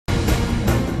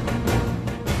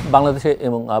বাংলাদেশে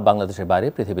এবং বাংলাদেশের বাইরে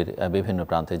পৃথিবীর বিভিন্ন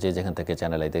প্রান্তে যে যেখান থেকে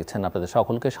চ্যানেলে দেখছেন আপনাদের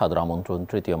সকলকে সাদর আমন্ত্রণ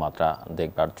তৃতীয় মাত্রা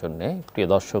দেখবার জন্য। প্রিয়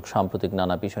দর্শক, সাম্প্রতিক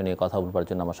নানা বিষয় নিয়ে কথা বলবার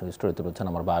জন্য আমার সঙ্গে স্টুডিওতে রয়েছেন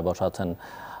আমার ভাই বসা আছেন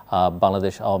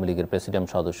বাংলাদেশ আওয়ামী লীগের প্রেসিডেন্ট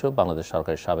সদস্য, বাংলাদেশ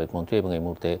সরকারের সাবেক মন্ত্রী এবং এই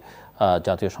মুহূর্তে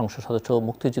জাতীয় সংসদ সদস্য,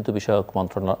 মুক্তিযুদ্ধ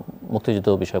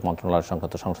বিষয়ক মন্ত্রণালয়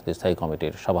সংক্রান্ত সংসদীয় স্থায়ী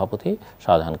কমিটির সভাপতি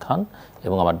শাহজাহান খান,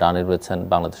 এবং আমার ডানে রয়েছেন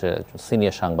বাংলাদেশের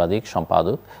সিনিয়র সাংবাদিক,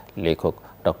 সম্পাদক, লেখক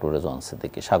ডক্টর রেজওয়ান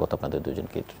সিদ্দিকী। স্বাগত আপনাদের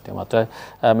দুজনকে তৃতীয় মাত্রায়।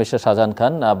 মিস্টার শাহজাহান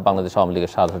খান, বাংলাদেশ আওয়ামী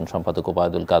লীগের সাধারণ সম্পাদক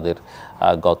ওবায়দুল কাদের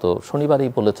গত শনিবারই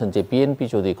বলেছেন যে বিএনপি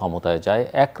যদি ক্ষমতায় যায়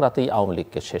এক রাতেই আওয়ামী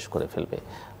লীগকে শেষ করে ফেলবে।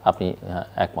 আপনি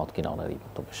একমত কিনা ওনার এই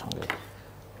বক্তব্যের সঙ্গে?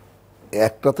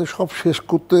 এক রাতে সব শেষ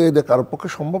করতে এটা কারোর পক্ষে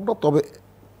সম্ভব না। তবে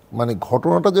মানে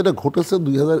ঘটনাটা যেটা ঘটেছে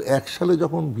 2001 সালে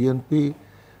যখন বিএনপি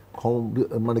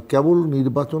মানে কেবল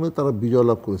নির্বাচনে তারা বিজয়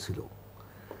লাভ করেছিল,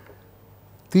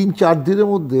 3-4 দিনের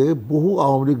মধ্যে বহু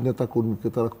আওয়ামী লীগ নেতা কর্মীকে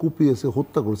তারা কুপিয়েছে,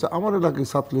 হত্যা করেছে। আমার এলাকায়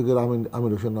ছাত্রলীগের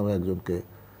আমির হোসেন নামে একজনকে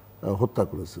হত্যা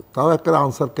করেছে, তাও একটা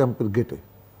আনসার ক্যাম্পের গেটে।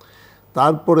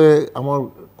 তারপরে আমার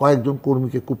কয়েকজন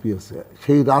কর্মীকে কুপিয়েছে।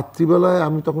 সেই রাত্রিবেলায়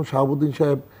আমি তখন শাহাবুদ্দিন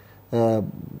সাহেব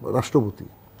রাষ্ট্রপতি,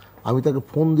 আমি তাকে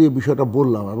ফোন দিয়ে বিষয়টা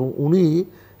বললাম এবং উনি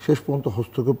শেষ পর্যন্ত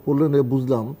হস্তক্ষেপ করলেন।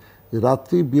 বুঝলাম যে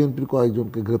রাত্রি বিএনপির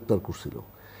কয়েকজনকে গ্রেপ্তার করছিল।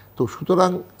 তো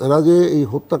সুতরাং এরা যে এই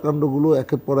হত্যাকাণ্ডগুলো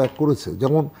একের পর এক করেছে,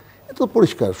 যেমন এটা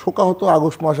পরিষ্কার শোকাহত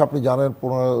আগস্ট মাস, আপনি জানেন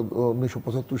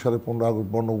 1975 সালে 15 আগস্ট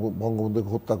বঙ্গবন্ধুকে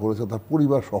হত্যা করেছে তার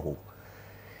পরিবার সহ।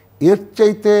 এর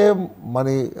চাইতে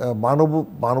মানে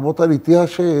মানবতার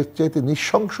ইতিহাসে এর চাইতে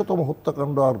নৃশংসতম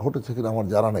হত্যাকাণ্ড আর ঘটেছে কিনা আমার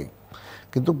জানা নেই,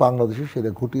 কিন্তু বাংলাদেশে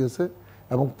সেটা ঘটিয়েছে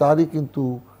এবং তারই কিন্তু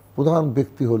প্রধান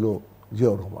ব্যক্তি হলো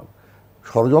জিয়াউর রহমান।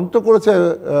 ষড়যন্ত্র করেছে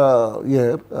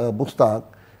মোস্তাক,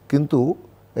 কিন্তু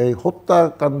এই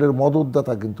হত্যাকাণ্ডের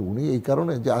মদতদাতা কিন্তু উনি। এই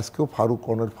কারণে যে আজকেও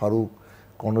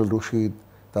কর্নেল রশিদ,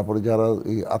 তারপরে যারা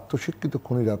এই আত্মশিক্ষিত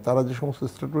খুনিরা, তারা যে সমস্ত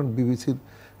স্টেটমেন্ট বিবিসির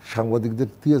সাংবাদিকদের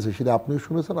দিয়েছে সেটা আপনিও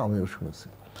শুনেছেন, আমিও শুনেছি।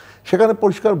 সেখানে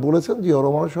পরিষ্কার বলেছেন জিয়াউর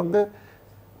রহমানের সঙ্গে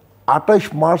 28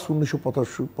 মার্চ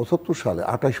 1975 সালে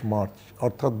 28 মার্চ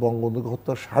অর্থাৎ বঙ্গবন্ধুকে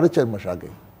হত্যার 4.5 মাস আগে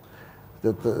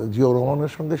জিয়াউর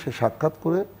রহমানের সঙ্গে সে সাক্ষাৎ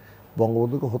করে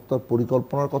বঙ্গবন্ধুকে হত্যার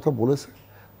পরিকল্পনার কথা বলেছে।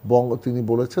 তিনি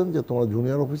বলেছেন যে তোমরা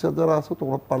জুনিয়র অফিসার যারা আছো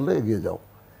তোমরা পারলে এগিয়ে যাও।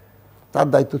 তার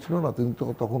দায়িত্ব ছিল না, তিনি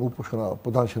তখন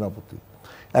প্রধান সেনাপতি,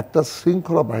 একটা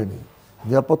শৃঙ্খলা বাহিনী,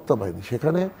 নিরাপত্তা বাহিনী।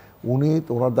 সেখানে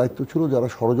ওনার দায়িত্ব ছিল যারা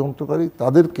ষড়যন্ত্রকারী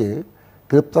তাদেরকে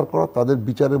গ্রেপ্তার করা, তাদের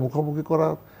বিচারের মুখোমুখি করা,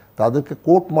 তাদেরকে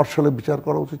কোর্ট মার্শালে বিচার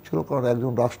করা উচিত ছিল। কারণ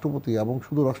একজন রাষ্ট্রপতি, এবং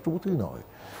শুধু রাষ্ট্রপতিই নয়,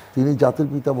 তিনি জাতির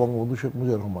পিতা বঙ্গবন্ধু শেখ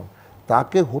মুজিবুর রহমান,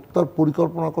 তাকে হত্যার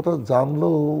পরিকল্পনার কথা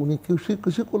জানলেও উনি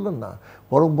কিছু করলেন না,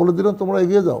 বরং বলে দিলেন তোমরা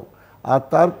এগিয়ে যাও। আর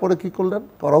তারপরে কি করলেন?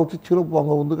 করা উচিত ছিল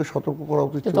বঙ্গবন্ধুকে সতর্ক করা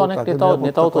উচিত ছিল।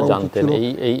 নেতাও তো জানতেন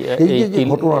এই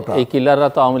ঘটনাটা, এই কিলাররা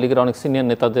তো আওয়ামী লীগের অনেক সিনিয়র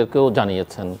নেতাদেরকেও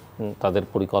জানিয়েছেন তাদের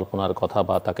পরিকল্পনার কথা,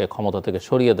 বা তাকে ক্ষমতা থেকে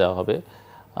সরিয়ে দেওয়া হবে,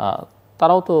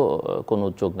 তারাও তো কোনো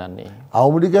উদ্যোগ নেননি।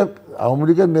 আওয়ামী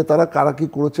লীগের নেতারা কারা কি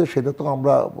করেছে সেটা তো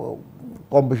আমরা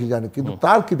কম বেশি জানি, কিন্তু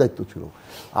তার কি দায়িত্ব ছিল?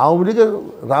 আওয়ামী লীগের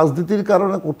রাজনীতির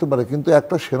কারণে করতে পারে, কিন্তু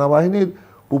একটা সেনাবাহিনীর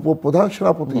উপপ্রধান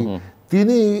সেনাপতি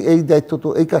তিনি এই দায়িত্ব তো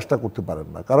এই কাজটা করতে পারেন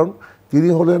না। কারণ তিনি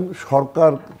হলেন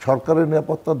সরকারের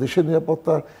নিরাপত্তা, দেশের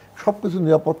নিরাপত্তা, সব কিছু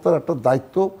নিরাপত্তার একটা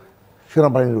দায়িত্ব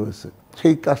সেনাবাহিনী রয়েছে,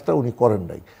 সেই কাজটা উনি করেন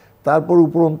নাই। তারপর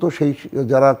উপরন্ত সেই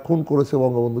যারা খুন করেছে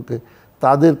বঙ্গবন্ধুকে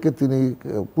তাদেরকে তিনি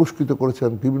পুরস্কৃত করেছেন,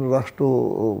 বিভিন্ন রাষ্ট্র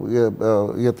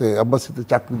ইয়েতে অ্যাম্বাসিতে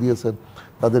চাকরি দিয়েছেন,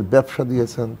 তাদের ব্যবসা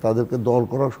দিয়েছেন, তাদেরকে দল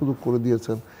করার সুযোগ করে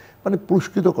দিয়েছেন, মানে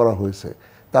পুরস্কৃত করা হয়েছে।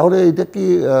 তাহলে এটা কি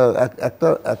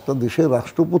একটা দেশের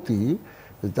রাষ্ট্রপতি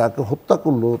যাকে হত্যা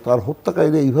করলো, তার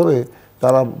হত্যাকারীরা এইভাবে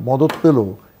তারা মদত পেল,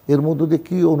 এর মধ্য দিয়ে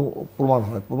কী প্রমাণ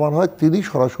হয়? প্রমাণ হয় তিনি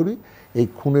সরাসরি এই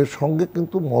খুনের সঙ্গে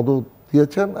কিন্তু মদত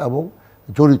দিয়েছেন এবং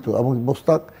জড়িত, এবং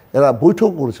মোস্তাক এরা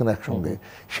বৈঠক করেছেন একসঙ্গে।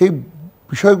 সেই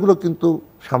বিষয়গুলো কিন্তু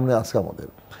সামনে আছে আমাদের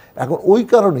এখন। ওই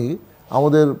কারণেই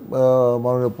আমাদের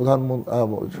মাননীয়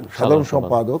সাধারণ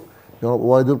সম্পাদক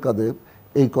ওবায়দুল কাদের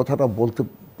এই কথাটা বলতে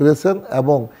পেরেছেন,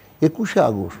 এবং 21শে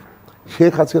আগস্ট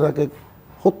শেখ হাসিনাকে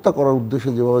হত্যা করার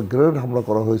উদ্দেশ্যে যেভাবে গ্রেনেড হামলা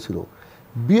করা হয়েছিল,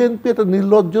 বিএনপি এটা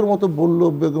নির্লজ্জের মতো বলল।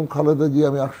 বেগম খালেদা জি,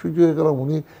 আমি আশ্চর্য হয়ে গেলাম,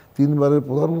 উনি 3 বারের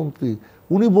প্রধানমন্ত্রী,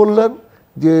 উনি বললেন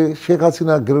যে শেখ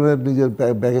হাসিনা গ্রেনেড নিজের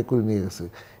ব্যাগে করে নিয়ে গেছে।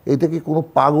 এটা কি কোনো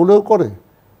পাগলেও করে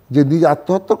যে নিজে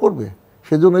আত্মহত্যা করবে?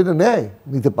 সেজন্য এটা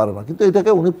নিতে পারে না, কিন্তু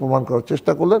এটাকে উনি প্রমাণ করার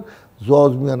চেষ্টা করলেন,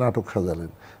 জজ মিয়া নাটক সাজালেন,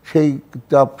 সেই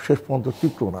চাপ শেষ পর্যন্ত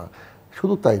টিকল না।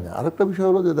 শুধু তাই না, আরেকটা বিষয়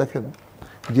হলো যে দেখেন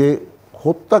যে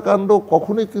হত্যাকাণ্ড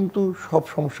কখনোই কিন্তু সব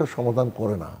সমস্যার সমাধান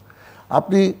করে না।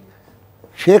 আপনি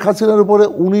শেখ হাসিনার উপরে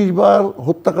 19 বার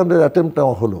হত্যাকাণ্ডের অ্যাটেম্পট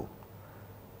নেওয়া হলো,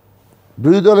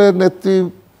 বিরোধী দলের নেত্রী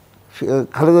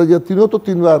খালেদা জিয়া তিনিও তো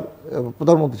 3বার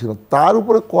প্রধানমন্ত্রী ছিলেন, তার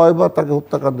উপরে কয়বার তাকে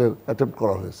হত্যাকাণ্ডের অ্যাটেম্প্ট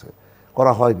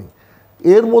করা হয়নি।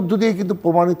 এর মধ্য দিয়ে কিন্তু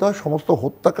প্রমাণিত হয় সমস্ত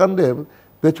হত্যাকাণ্ডের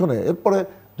পেছনে। এরপরে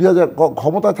 2000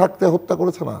 ক্ষমতায় থাকতে হত্যা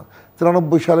করেছে না,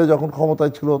 93 সালে যখন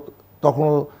ক্ষমতায় ছিল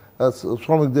তখনও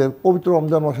শ্রমিকদের পবিত্র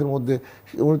রমজান মাসের মধ্যে,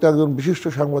 উনি তো একজন বিশিষ্ট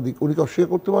সাংবাদিক, উনি কি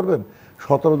অস্বীকার করতে পারবেন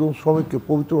 17 জন শ্রমিককে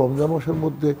পবিত্র রমজান মাসের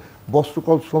মধ্যে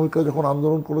বস্ত্রকল শ্রমিকরা যখন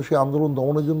আন্দোলন করলো, সেই আন্দোলন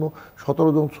দমনের জন্য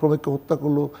 17 জন শ্রমিককে হত্যা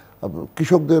করলো।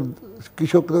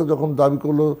 কৃষকরা যখন দাবি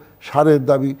করলো সারের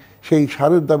দাবি, সেই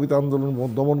সারের দাবিতে আন্দোলন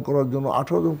দমন করার জন্য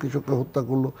 18 জন কৃষককে হত্যা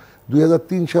করলো।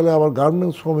 2003 সালে আবার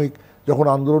গার্মেন্টস শ্রমিক যখন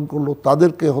আন্দোলন করলো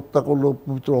তাদেরকে হত্যা করলো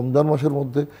পবিত্র রমজান মাসের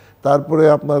মধ্যে। তারপরে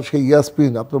আপনার সেই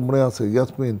ইয়াসমিন, আপনার মনে আছে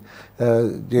ইয়াসমিন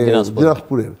যে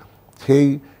দিনাজপুরের, সেই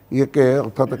ইয়েকে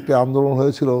অর্থাৎ একটি আন্দোলন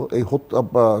হয়েছিল এই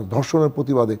ধর্ষণের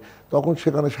প্রতিবাদে, তখন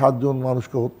সেখানে 7 জন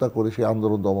মানুষকে হত্যা করে সেই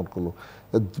আন্দোলন দমন করলো।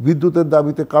 বিদ্যুতের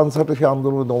দাবিতে কানসার্টে সেই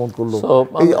আন্দোলন দমন করলো।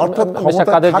 এই অর্থাৎ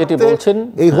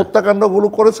এই হত্যাকাণ্ডগুলো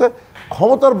করেছে,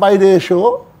 ক্ষমতার বাইরে এসেও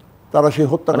তারা সেই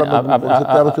হত্যাকাণ্ড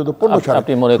 13-14-15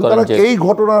 সালে। এই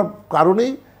ঘটনার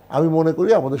কারণেই আমি মনে করি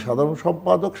আমাদের সাধারণ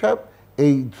সম্পাদক সাহেব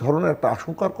এই ধরনের একটা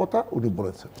আশঙ্কার কথা উনি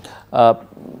বলেছেন।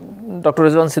 Doctor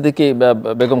Rezwan Siddiqui,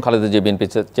 Begum Khaleda Zia BNP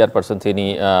chairperson, তিনি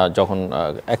যখন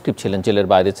অ্যাক্টিভ ছিলেন, জেলের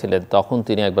বাইরে ছিলেন, তখন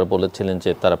তিনি একবার বলেছিলেন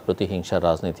যে তারা প্রতিহিংসার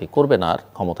রাজনীতি করবে না আর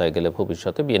ক্ষমতায় গেলে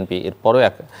ভবিষ্যতে। বিএনপি এরপরেও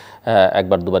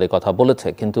একবার দুবার কথা বলেছে,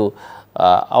 কিন্তু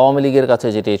আওয়ামী লীগের কাছে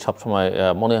যেটি সবসময়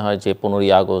মনে হয় যে 15ই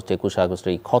আগস্ট 21শে আগস্ট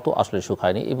এই ক্ষত আসলে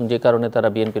শুকায়নি, এবং যে কারণে তারা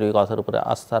বিএনপির ওই কথার উপরে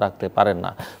আস্থা রাখতে পারেন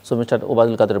না। সো মিস্টার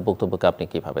ওবায়দুল কাদেরের বক্তব্যকে আপনি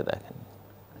কীভাবে দেখেন?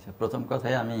 প্রথম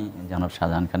কথায় আমি জনাব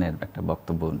শাহজাহান খানের একটা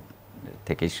বক্তব্য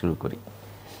থেকেই শুরু করি।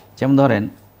 যেমন ধরেন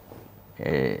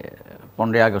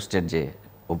 15ই আগস্টের যে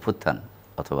অভ্যুত্থান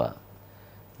অথবা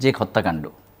যে হত্যাকাণ্ড,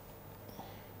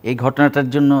 এই ঘটনাটার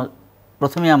জন্য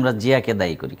প্রথমে আমরা জিয়াকে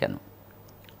দায়ী করি কেন?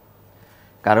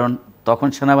 কারণ তখন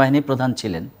সেনাবাহিনী প্রধান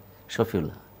ছিলেন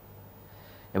শফিউল্লাহ,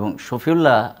 এবং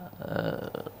শফিউল্লাহ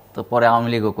তো পরে আওয়ামী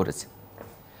লীগও করেছেন,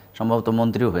 সম্ভবত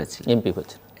মন্ত্রীও হয়েছে,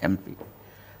 এমপি।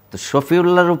 তো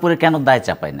শফিউল্লাহর উপরে কেন দায়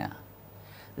চাপায় না?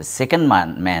 সেকেন্ড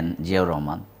ম্যান জিয়াউর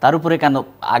রহমান, তার উপরে কেন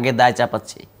আগে দায়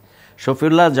চাপাচ্ছে?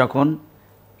 শফিউল্লাহ যখন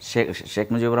শেখ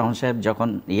মুজিবুর রহমান সাহেব যখন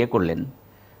করলেন,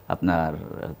 আপনার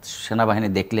সেনাবাহিনী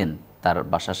দেখলেন তার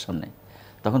বাসার সামনে,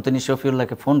 তখন তিনি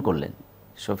শফিউল্লাহকে ফোন করলেন,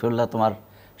 শফিউল্লাহ তোমার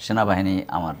সেনাবাহিনী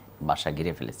আমার বাসা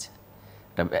ঘিরে ফেলেছে,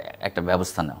 একটা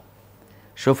ব্যবস্থা নাও।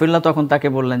 শফিউল্লাহ তখন তাকে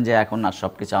বললেন যে এখন আর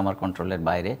সব কিছু আমার কন্ট্রোলের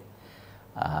বাইরে,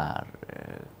 আর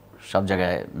সব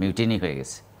জায়গায় মিউটিনি হয়ে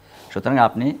গেছে, সুতরাং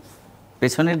আপনি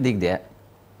পেছনের দিক দিয়ে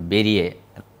বেরিয়ে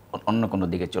অন্য কোনো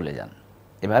দিকে চলে যান,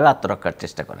 এভাবে আত্মরক্ষার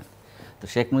চেষ্টা করেন। তো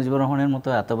শেখ মুজিবুর রহমানের মতো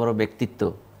এত বড় ব্যক্তিত্ব,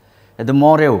 এতে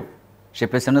মরেও সে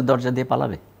পেছনের দরজা দিয়ে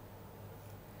পালাবে?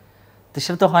 তো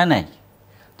সেটা তো হয় নাই।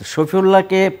 তো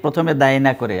শফিউল্লাহকে প্রথমে দায়ী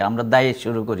না করে আমরা দায়ী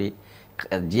শুরু করি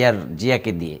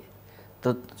জিয়াকে দিয়ে। তো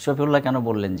শফিউল্লাহ কেন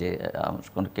বললেন যে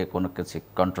কোনো কিছু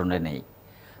কন্ট্রোলে নেই?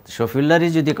 তো শফিউল্লাহরই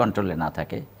যদি কন্ট্রোলে না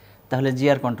থাকে তাহলে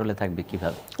জিয়ার কন্ট্রোলে থাকবে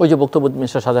কিভাবে? ওই যে বক্তব্য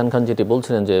মিস্টার শাহজাহান খান যেটি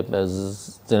বলছিলেন যে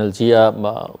জেনারেল জিয়া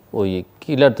বা ওই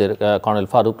কিলারদের কর্নেল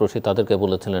ফারুক রশিদ তাদেরকে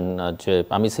বলেছিলেন যে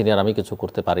আমি সিনিয়র, আমি কিছু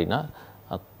করতে পারি না,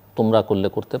 তোমরা করলে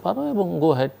করতে পারো এবং গো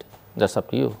head, that's up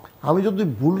to you. আমি যদি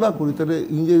ভুল না করি তাহলে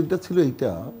ইংরেজিটা ছিল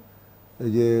এইটা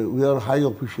যে we are high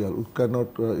official, we can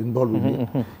not involve in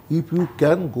if you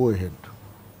can go head.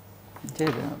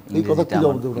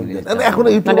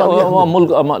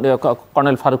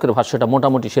 Colonel ফারুকের ভাষ্যটা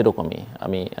মোটামুটি সেরকমই,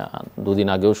 আমি 2 দিন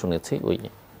আগেও শুনেছি। ওই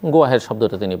গো হেড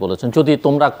শব্দটা তিনি বলেছেন, যদি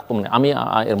তোমরা, আমি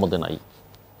এর মধ্যে নাই।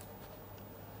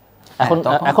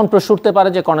 এখন প্রশ্ন উঠতে পারে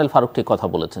যে কর্নেল ফারুক ঠিক কথা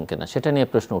বলেছেন কিনা, সেটা নিয়ে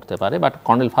প্রশ্ন উঠতে পারে, বাট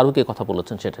কর্নেল ফারুকই কথা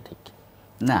বলেছেন সেটা ঠিক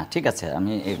না। ঠিক আছে,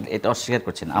 আমি এটা অস্বীকার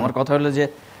করছি না। আমার কথা হলো যে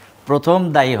প্রথম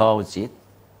দায়ী হওয়া উচিত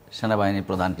সেনাবাহিনীর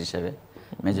প্রধান হিসেবে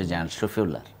মেজর জেনারেল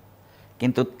শফিউল্লাহ,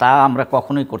 কিন্তু তা আমরা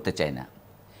কখনোই করতে চাই না।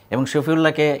 এবং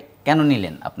শফিউল্লাহকে কেন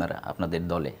নিলেন আপনারা আপনাদের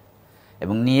দলে,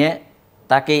 এবং নিয়ে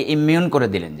তাকে ইমিউন করে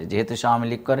দিলেন যে যেহেতু সে আওয়ামী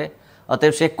লীগ করে,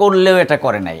 অতএব সে করলেও এটা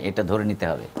করে নাই, এটা ধরে নিতে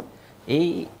হবে।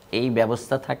 এই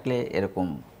ব্যবস্থা থাকলে এরকম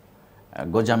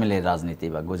গোজামিলের রাজনীতি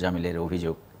বা গোজামিলের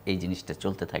অভিযোগ, এই জিনিসটা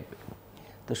চলতে থাকবে।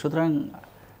 তো সুতরাং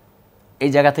এই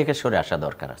জায়গা থেকে সরে আসা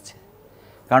দরকার আছে।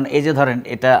 কারণ এই যে ধরেন,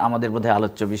 এটা আমাদের বোধহয়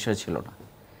আলোচ্য বিষয় ছিল না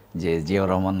যে জিয়াউর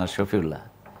রহমান না শফিউল্লাহ,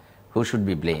 হু শুড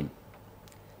বি ব্লেম।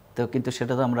 তো কিন্তু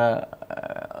সেটা তো আমরা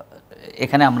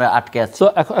এখানে আমরা আটকে আছি। তো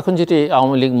এখন যেটি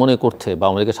আওয়ামী লীগ মনে করছে, বা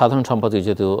আওয়ামী লীগের সাধারণ সম্পাদক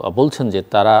যেহেতু বলছেন যে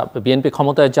তারা বিএনপি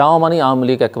ক্ষমতায় যাওয়া মানে আওয়ামী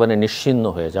লীগ একেবারে নিশ্চিহ্ন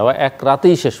হয়ে যাওয়া, এক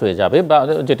রাতেই শেষ হয়ে যাবে, বা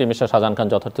যেটি মিস্টার শাহজাহান খান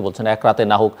যথার্থ বলছেন এক রাতে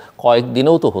না হোক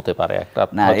কয়েকদিনেও তো হতে পারে, এক রাত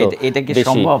না। এটা কি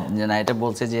সম্ভব? যে না, এটা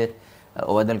বলছে যে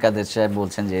ওবায়দুল কাদের সাহেব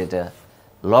বলছেন যে এটা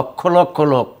লক্ষ লক্ষ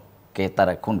লোক কে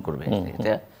তারা খুন করবে,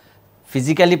 এটা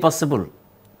ফিজিক্যালি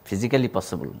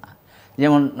পসিবল না।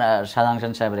 যেমন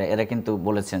শাহজাহান সাহেবরা এরা কিন্তু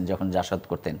বলেছেন যখন জাসদ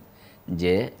করতেন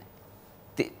যে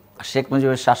শেখ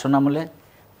মুজিবের শাসন আমলে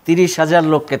 30,000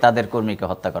 লোককে, তাদের কর্মীকে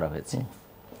হত্যা করা হয়েছে,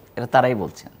 এটা তারাই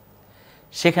বলছেন।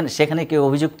 সেখানে কেউ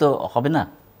অভিযুক্ত হবে না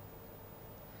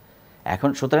এখন।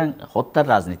 সুতরাং হত্যার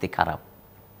রাজনীতি খারাপ,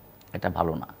 এটা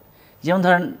ভালো না। যেমন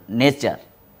ধরেন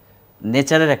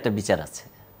নেচারের একটা বিচার আছে,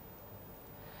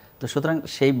 তো সুতরাং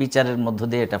সেই বিচারের মধ্য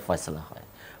দিয়ে এটা ফয়সলা হয়।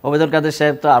 ওবায়দুল কাদের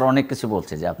সাহেব তো আরও অনেক কিছু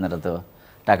বলছে যে আপনারা তো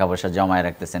টাকা পয়সা জমায়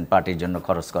রাখতেছেন, পার্টির জন্য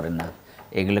খরচ করেন না,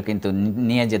 এগুলো কিন্তু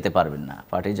নিয়ে যেতে পারবেন না,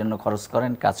 পার্টির জন্য খরচ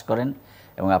করেন, কাজ করেন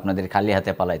এবং আপনাদের খালি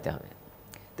হাতে পালাইতে হবে।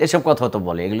 তো এসব কথা তো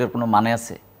বলে, এগুলোর কোনো মানে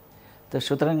আছে? তো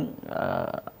সুতরাং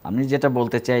আমি যেটা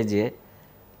বলতে চাই যে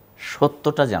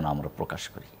সত্যটা যেন আমরা প্রকাশ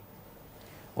করি,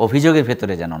 অভিযোগের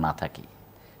ভেতরে যেন না থাকি।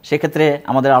 সেক্ষেত্রে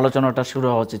আমাদের আলোচনাটা শুরু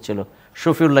হওয়া উচিত ছিল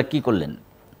শফিউল্লাহ কী করলেন,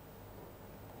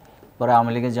 পরে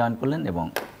আওয়ামী লীগে জয়েন করলেন এবং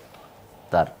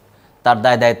তার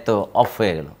দায় দায়িত্ব অফ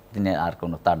হয়ে গেল, তিনি আর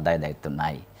কোনো তার দায় দায়িত্ব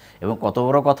নাই। এবং কত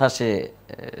বড় কথা সে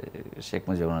শেখ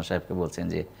মুজিবুর রহমান সাহেবকে বলছেন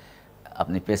যে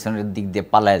আপনি পেছনের দিক দিয়ে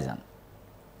পালায় যান।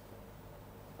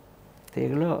 তো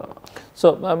এগুলো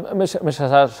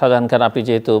শাহজাহান খান, আপনি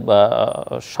যেহেতু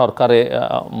সরকারে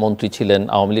মন্ত্রী ছিলেন,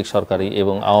 আওয়ামী লীগ সরকারি,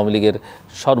 এবং আওয়ামী লীগের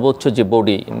সর্বোচ্চ যে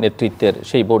বডি নেতৃত্বের,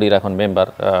 সেই বডির এখন মেম্বার,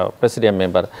 প্রেসিডিয়াম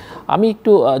মেম্বার, আমি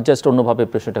একটু জাস্ট অন্যভাবে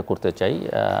প্রশ্নটা করতে চাই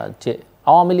যে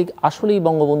আওয়ামী লীগ আসলেই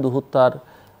বঙ্গবন্ধু হত্যার,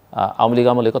 আওয়ামী লীগ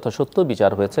আমলে কথা সত্য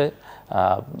বিচার হয়েছে,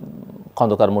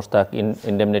 খন্দকার মোশতাক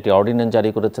ইনডেমনিটি অর্ডিন্যান্স জারি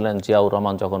করেছিলেন, জিয়াউর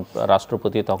রহমান যখন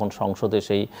রাষ্ট্রপতি তখন সংসদে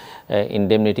সেই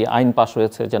ইনডেমনিটি আইন পাশ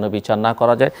হয়েছে যেন বিচার না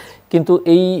করা যায়। কিন্তু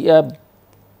এই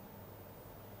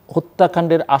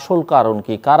হত্যাকাণ্ডের আসল কারণ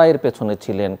কি, কারা এর পেছনে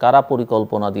ছিলেন, কারা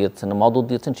পরিকল্পনা দিয়েছেন, মদত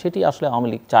দিয়েছেন, সেটি আসলে আওয়ামী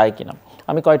লীগ চায় কিনা,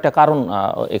 আমি কয়েকটা কারণ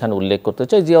এখানে উল্লেখ করতে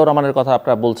চাই। জিয়াউর রহমানের কথা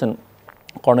আপনারা বলছেন,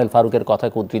 কর্নেল ফারুকের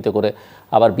কথাকে উদ্ধৃত করে,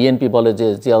 আবার বিএনপি বলে যে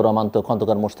জিয়াউর রহমান তো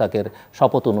খন্দকার মোশতাকের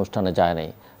শপথ অনুষ্ঠানে যায় নাই,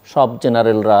 সব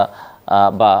জেনারেলরা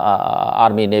বা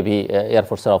আর্মি, নেভি,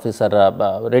 এয়ারফোর্সের অফিসাররা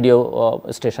রেডিও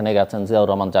স্টেশনে গেছেন, জিয়াউর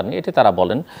রহমান যাননি, এটি তারা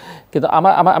বলেন। কিন্তু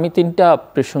আমি তিনটা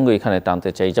প্রসঙ্গ এখানে টানতে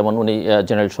চাই। যেমন উনি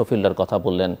জেনারেল শফিউল্লাহর কথা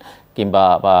বললেন, কিংবা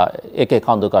একে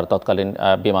খন্দকার তৎকালীন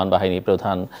বিমান বাহিনী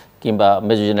প্রধান, কিংবা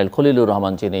মেজর জেনারেল খলিলুর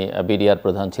রহমান যিনি বিডিআর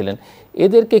প্রধান ছিলেন,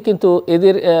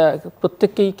 এদের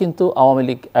প্রত্যেককেই কিন্তু আওয়ামী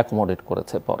লীগ অ্যাকোমোডেট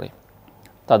করেছে। পরে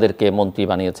তাদেরকে মন্ত্রী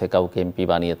বানিয়েছে, কাউকে এমপি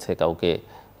বানিয়েছে, কাউকে,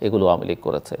 এগুলো আওয়ামী লীগ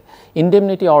করেছে।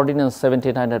 ইনডেমনিটি অর্ডিন্যান্স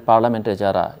 79-এর পার্লামেন্টে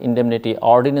যারা ইনডেমনিটি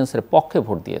অর্ডিন্যান্সের পক্ষে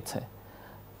ভোট দিয়েছে,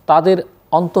 তাদের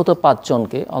অন্তত 5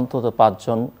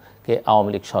 জনকে আওয়ামী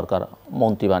লীগ সরকার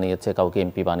মন্ত্রী বানিয়েছে, কাউকে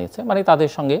এমপি বানিয়েছে। মানে তাদের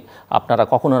সঙ্গে আপনারা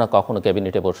কখনো না কখনো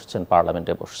ক্যাবিনেটে বসেছেন,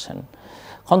 পার্লামেন্টে বসছেন।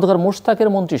 খন্দকার মোশতাকের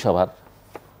মন্ত্রিসভার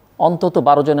অন্তত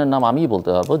 12 জনের নাম আমিই বলতে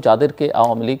পারবো যাদেরকে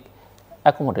আওয়ামী লীগ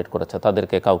অ্যাকোমোডেট করেছে।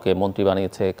 তাদেরকে কাউকে মন্ত্রী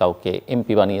বানিয়েছে, কাউকে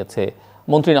এমপি বানিয়েছে,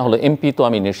 মন্ত্রী না হলো এমপি তো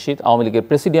আমি নিশ্চিত, আওয়ামী লীগের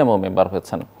প্রেসিডিয়ামও মেম্বার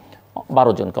হয়েছেন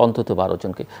 12 জনকে, অন্তত 12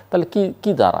 জনকে। তাহলে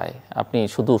কি দাঁড়ায়? আপনি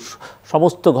শুধু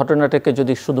সমস্ত ঘটনাটাকে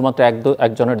যদি শুধুমাত্র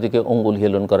একজনের দিকে অঙ্গুল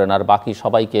হেলন করেন আর বাকি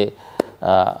সবাইকে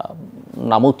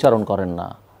নাম উচ্চারণ করেন না,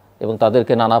 এবং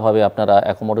তাদেরকে নানাভাবে আপনারা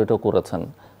অ্যাকোমোডেটও করেছেন,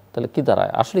 তাহলে কি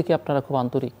দাঁড়ায়? আসলে কি আপনারা খুব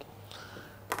আন্তরিক?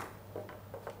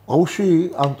 অবশ্যই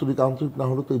আন্তরিক না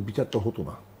হলে তো এই বিচারটা হতো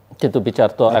না। কিন্তু বিচার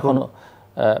তো এখনো,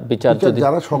 বিচার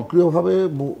যারা সক্রিয়ভাবে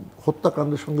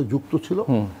হত্যাকাণ্ডের সঙ্গে যুক্ত ছিল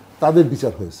তাদের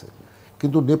বিচার হয়েছে,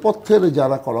 কিন্তু নেপথ্যের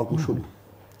যারা কলাকুশলী,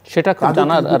 সেটা খুব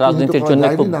জানার রাজনীতির জন্য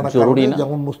খুব জরুরি না?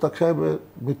 যেমন মোশতাক সাহেবের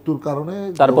মৃত্যুর কারণে,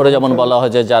 তারপরে যেমন বলা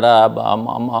হয় যে যারা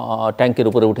ট্যাঙ্কের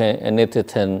উপরে উঠে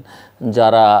নেচেছেন,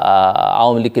 যারা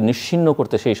আওয়ামী লীগকে নিশ্চিহ্ন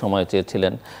করতে সেই সময়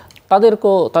চেয়েছিলেন,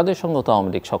 তাদের সঙ্গে তো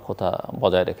আওয়ামী লীগ সখ্যতা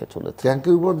বজায় রেখে চলেছে।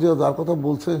 ট্যাঙ্কের উপর যে যার কথা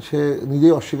বলছেন সে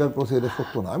নিজেই অস্বীকার করেছে এটা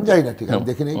সত্য না। আমি জানি না, ঠিক আমি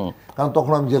দেখিনি, কারণ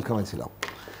তখন আমি জেলখানায় ছিলাম।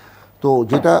 তো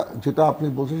যেটা আপনি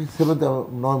বলছেন 7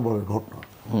 নভেম্বরের ঘটনা,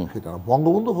 সেটা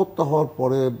বঙ্গবন্ধু হত্যা হওয়ার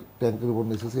পরে ট্যাঙ্কের উপর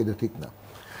নেচেছে, এটা ঠিক না।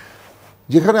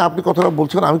 যেখানে আপনি কথাটা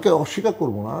বলছেন, আমি অস্বীকার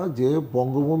করব না যে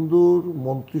বঙ্গবন্ধুর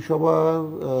মন্ত্রিসভার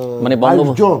মানে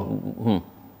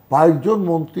 22 জন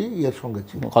মন্ত্রী এর সঙ্গে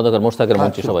ছিল, খন্দকার মোশতাকের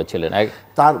মন্ত্রিসভায় ছিলেন,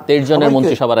 তার 23 জনের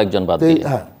মন্ত্রিসভার একজন বাদ দিয়ে,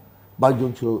 হ্যাঁ 22 জন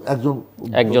ছিল,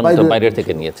 একজন বাইরের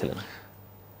থেকে নিয়েছিলেন।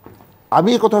 আমি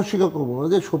এই কথা অস্বীকার করবো না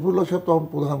যে শফিউল্লাহ সাহেব তখন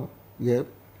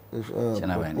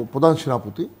প্রধান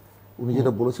সেনাপতি, উনি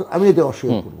যেটা বলেছেন আমি এটা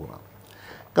অস্বীকার করবো না,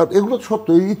 কারণ এগুলো সত্য,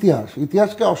 এই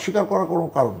ইতিহাসকে অস্বীকার করার কোনো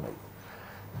কারণ নাই।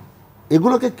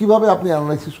 এগুলোকে কিভাবে আপনি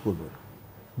অ্যানালাইসিস করবেন?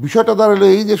 বিষয়টা দাঁড়ালো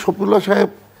এই যে শফিউল্লাহ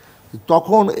সাহেব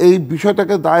তখন এই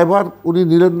বিষয়টাকে দায়ভার উনি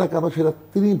নিলেন না কেন, সেটা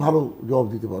তিনি ভালো জবাব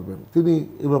দিতে পারবেন, তিনি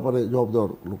এ ব্যাপারে জবাব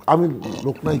দেওয়ার লোক, আমি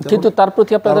লোক নাই। কিন্তু তার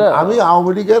প্রতি আপনারা, আমি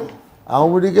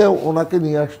আওয়ামী লীগে ওনাকে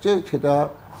নিয়ে আসছে, সেটা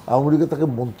আওয়ামী লীগে তাকে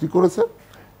মন্ত্রী করেছে।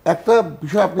 একটা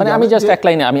বিষয় আপনি মানে আমি জাস্ট এক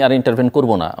লাইনে আমি আর ইন্টারভেন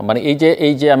করব না, মানে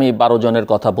এই যে আমি 12 জনের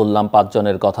কথা বললাম, 5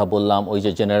 জনের কথা বললাম, ওই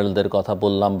যে জেনারেলদের কথা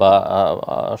বললাম বা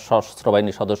সশস্ত্র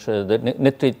বাহিনীর সদস্যদের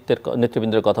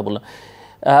নেতৃবৃন্দের কথা বললাম,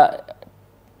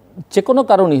 যে কোনো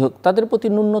কারণই হোক তাদের প্রতি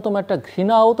ন্যূনতম একটা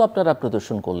ঘৃণাও তো আপনারা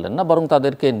প্রদর্শন করলেন না, বরং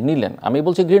তাদেরকে নিলেন। আমি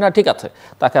বলছি ঘৃণা ঠিক আছে,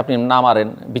 তাকে আপনি না মারেন,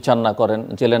 বিচার না করেন,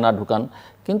 জেলে না ঢুকান,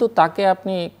 কিন্তু তাকে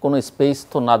আপনি কোনো স্পেস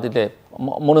তো না দিলে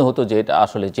মনে হতো যে এটা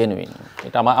আসলে জেনুইন।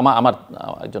 এটা আমার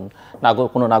একজন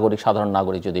কোনো নাগরিক, সাধারণ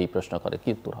নাগরিক যদি এই প্রশ্ন করে কি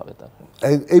উত্তর হবে তার?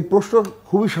 এই প্রশ্ন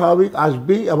খুবই স্বাভাবিক,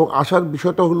 আসবেই। এবং আসার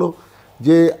বিষয়টা হলো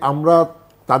যে আমরা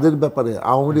তাদের ব্যাপারে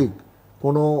আওয়ামী লীগ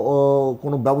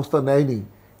কোনো ব্যবস্থা নেয়নি,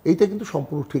 এইটা কিন্তু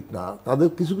সম্পূর্ণ ঠিক না। তাদের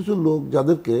কিছু কিছু লোক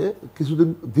যাদেরকে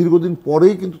দীর্ঘদিন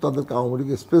পরেই কিন্তু তাদেরকে আওয়ামী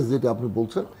লীগের স্পেস, যেটা আপনি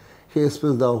বলছেন, সেই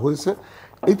স্পেস দেওয়া হয়েছে।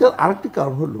 এইটার আরেকটি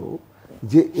কারণ হলো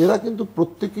যে এরা কিন্তু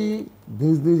প্রত্যেকেই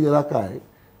নিজ নিজ এলাকায়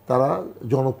তারা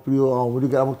জনপ্রিয় আওয়ামী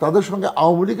লীগের, এবং তাদের সঙ্গে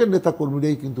আওয়ামী লীগের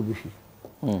নেতাকর্মীরাই কিন্তু বেশি।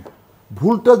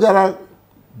 ভুলটা যারা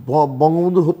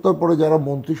বঙ্গবন্ধুর হত্যার পরে যারা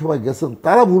মন্ত্রিসভায় গেছেন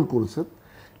তারা ভুল করেছেন,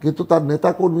 কিন্তু তার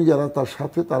নেতাকর্মী যারা তার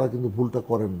সাথে তারা কিন্তু ভুলটা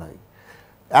করেন নাই।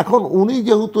 এখন উনি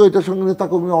যেহেতু এটার সঙ্গে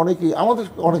নেতাকর্মী অনেকেই, আমাদের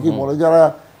অনেকেই বলে যারা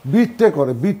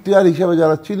বিট্টেয়ার হিসাবে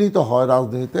যারা চিহ্নিত হয়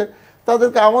রাজনীতিতে,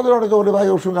 তাদেরকে আমাদের অনেকে বলে ভাই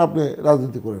ওর সঙ্গে আপনি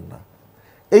রাজনীতি করেন না,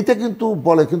 এইটা কিন্তু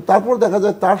বলে। কিন্তু তারপর দেখা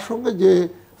যায় তার সঙ্গে যে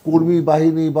কর্মী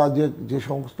বাহিনী বা যে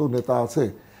সমস্ত নেতা আছে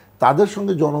তাদের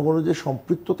সঙ্গে জনগণের যে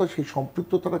সম্পৃক্ততা, সেই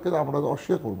সম্পৃক্ততাটাকে আমরা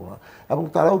অস্বীকার করবো না। এবং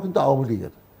তারাও কিন্তু আওয়ামী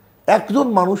লীগের একজন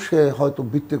মানুষ, সে হয়তো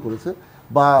বিট্টে করেছে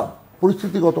বা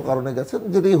পরিস্থিতিগত কারণে গেছে,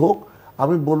 যেটাই হোক,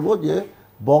 আমি বলবো যে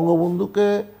বঙ্গবন্ধুকে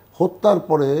হত্যার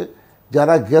পরে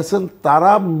যারা গেছেন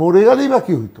তারা মরে গেলেই বা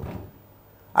কী হইতো।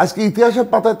 আজকে ইতিহাসের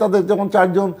পাতায় তাদের যেমন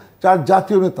চার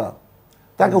জাতীয় নেতা,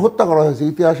 তাকে হত্যা করা হয়েছে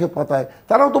ইতিহাসের পাতায়,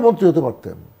 তারাও তো মন্ত্রী হতে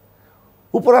পারতেন।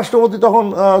 উপরাষ্ট্রপতি তখন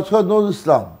সৈয়দ নজরুল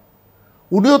ইসলাম,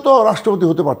 উনিও তো রাষ্ট্রপতি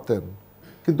হতে পারতেন,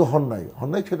 কিন্তু হন নাই।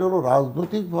 সেটা হলো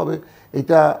রাজনৈতিকভাবে,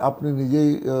 এটা আপনি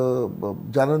নিজেই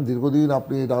জানেন, দীর্ঘদিন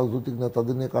আপনি রাজনৈতিক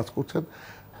নেতাদের নিয়ে কাজ করছেন।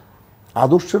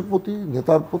 আদর্শের প্রতি,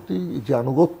 নেতার প্রতি যে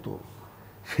আনুগত্য,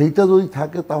 সেইটা যদি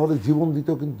থাকে তাহলে জীবন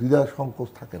দিতেও কিন্তু দ্বিধা সংকোচ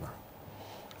থাকে না।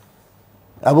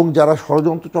 এবং যারা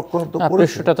ষড়যন্ত্র চক্রান্ত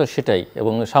করেছে, সেটা তো সেটাই।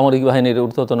 এবং সামরিক বাহিনীর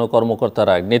ঊর্ধ্বতন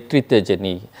কর্মকর্তারা নেতৃত্বে যে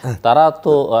তারা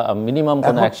তো মিনিমাম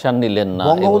কোনো অ্যাকশন নিলেন না।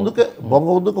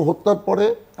 বঙ্গবন্ধুকে হত্যার পরে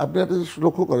আপনি একটা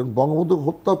লক্ষ্য করেন, বঙ্গবন্ধুকে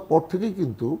হত্যার পর থেকেই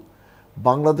কিন্তু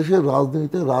বাংলাদেশের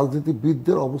রাজনীতিতে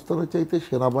রাজনীতিবিদদের অবস্থানের চাইতে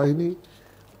সেনাবাহিনী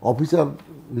অফিসার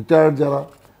রিটায়ার্ড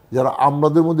যারা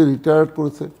আমাদের মধ্যে রিটায়ার্ড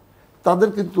করেছে তাদের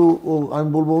কিন্তু আমি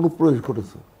বলবো অনুপ্রবেশ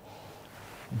ঘটেছে।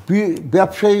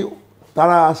 ব্যবসায়ী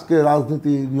তারা আজকে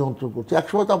রাজনীতি নিয়ন্ত্রণ করছে।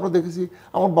 একসময় তো আমরা দেখেছি,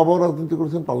 আমার বাবাও রাজনীতি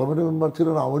করেছেন, পার্লামেন্টের মেম্বার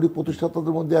ছিলেন, আওয়ামী লীগ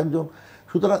প্রতিষ্ঠাতাদের মধ্যে একজন।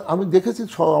 সুতরাং আমি দেখেছি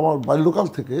আমার বাল্যকাল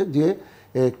থেকে যে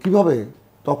কিভাবে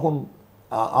তখন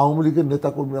আওয়ামী লীগের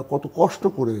নেতাকর্মীরা কত কষ্ট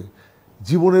করে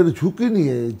জীবনের ঝুঁকি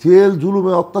নিয়ে জেল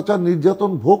জুলুমে অত্যাচার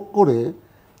নির্যাতন ভোগ করে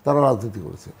তারা রাজনীতি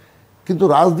করেছে। কিন্তু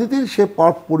রাজনীতির সে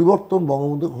পরিবর্তন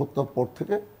বঙ্গবন্ধু হত্যার পর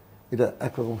থেকে এটা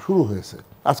একরকম শুরু হয়েছে,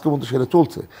 আজকের মধ্যে সেটা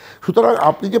চলছে। সুতরাং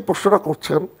আপনি যে প্রশ্নটা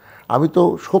করছেন, আমি তো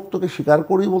সত্যকে স্বীকার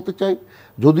করেই বলতে চাই,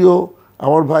 যদিও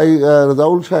আমার ভাই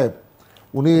রেজাউল সাহেব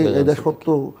উনি এটা সত্য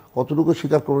কতটুকু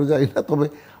স্বীকার করে যায় না, তবে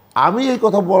আমি এই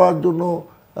কথা বলার জন্য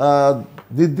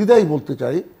নির্দ্বিধাই বলতে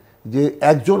চাই যে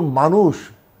একজন মানুষ,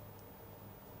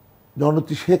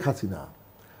 জননেত্রী শেখ হাসিনা,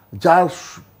 যার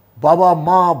বাবা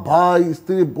মা ভাই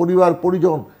স্ত্রী পরিবার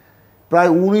পরিজন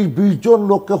প্রায় 19-20 জন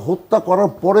লোককে হত্যা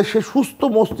করার পরে সে সুস্থ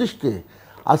মস্তিষ্কে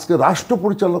আজকে রাষ্ট্র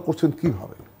পরিচালনা করছেন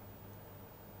কিভাবে।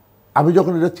 আমি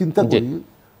যখন এটা চিন্তা করি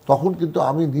তখন কিন্তু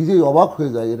আমি নিজেই অবাক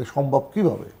হয়ে যাই, এটা সম্ভব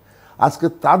কিভাবে। আজকে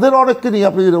তাদের অনেককে নিয়ে,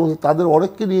 আপনি যেটা বলছেন, তাদের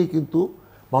অনেককে নিয়ে কিন্তু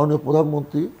মাননীয়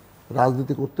প্রধানমন্ত্রী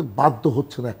রাজনীতি করতে বাধ্য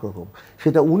হচ্ছেন একরকম।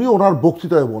 সেটা উনি ওনার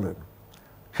বক্তৃতায় বলেন,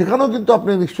 সেখানেও কিন্তু আপনি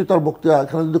নিশ্চয়ই তার বক্তৃতা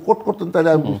এখানে যদি কোট করতেন তাহলে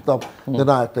আমি বুঝতাম যে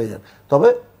না একটা তবে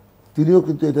তিনিও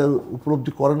কিন্তু এটা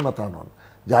উপলব্ধি করেন না তা নন।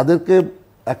 যাদেরকে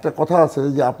একটা কথা আছে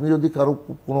যে আপনি যদি কারো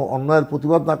কোনো অন্যায়ের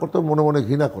প্রতিবাদ না করতে মনে মনে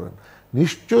ঘৃণা করেন,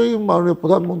 নিশ্চয়ই মাননীয়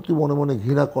প্রধানমন্ত্রী মনে মনে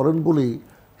ঘৃণা করেন বলেই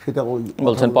সেটা ওই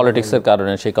বলছেন পলিটিক্সের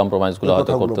কারণে সেই কম্প্রোমাইজগুলো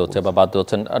হয়তো করতে হচ্ছে বা বাধ্য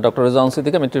হচ্ছেন। ডক্টর রেজওয়ান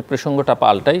সিদ্দিকী, আমি প্রসঙ্গটা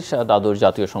পাল্টাই। দ্বাদশ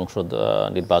জাতীয় সংসদ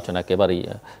নির্বাচন একেবারেই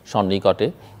সন্নিকটে।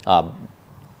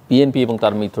 বিএনপি এবং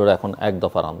তার মিত্ররা এখন এক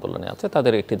দফার আন্দোলনে আছে।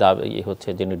 তাদের একটি দাবি হচ্ছে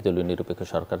যে নির্দলীয় নিরপেক্ষ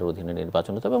সরকারের অধীনে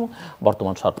নির্বাচন হতে হবে এবং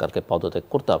বর্তমান সরকারকে পদত্যাগ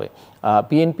করতে হবে।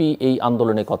 বিএনপি এই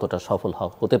আন্দোলনে কতটা সফল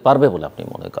হতে পারবে বলে আপনি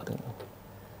মনে করেন?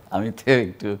 আমি তো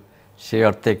একটু সে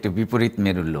অর্থে একটু বিপরীত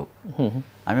মেরুর লোক।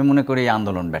 আমি মনে করি এই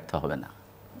আন্দোলন ব্যর্থ হবে না,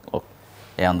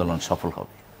 এই আন্দোলন সফল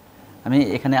হবে। আমি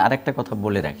এখানে আরেকটা কথা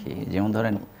বলে রাখি, যেমন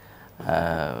ধরেন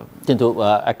কিন্তু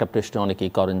একটা প্রশ্ন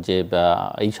অনেকেই করেন যে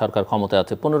এই সরকার ক্ষমতায়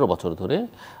আছে 15 বছর ধরে,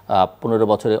 15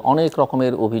 বছরে অনেক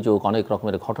রকমের অভিযোগ, অনেক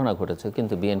রকমের ঘটনা ঘটেছে,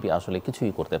 কিন্তু বিএনপি আসলে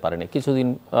কিছুই করতে পারেনি। কিছুদিন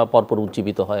পরপর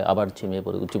উজ্জীবিত হয়, আবার ঝিমিয়ে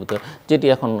পড়ে উজ্জীবিত হয়, যেটি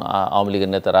এখন আওয়ামী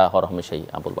লীগের নেতারা হরহামেশাই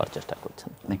বলবার চেষ্টা করছেন।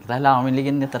 তাহলে আওয়ামী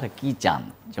লীগের নেতারা কি চান?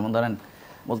 যেমন ধরেন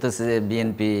বলতেছে যে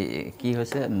বিএনপি কি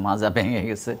হয়েছে, মাজা ভেঙে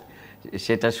গেছে,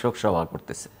 সেটা শোক সভা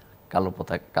করতেছে, কালো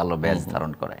পতাকা, কালো ব্যাজ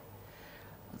ধারণ করায়।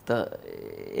 তো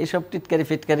এইসব টিটকারি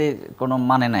ফিটকারি কোনো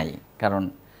মানে নাই, কারণ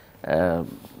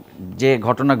যে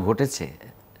ঘটনা ঘটেছে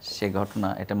সে ঘটনা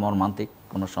এটা মর্মান্তিক,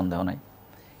 কোনো সন্দেহ নাই।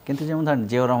 কিন্তু যেমন ধরেন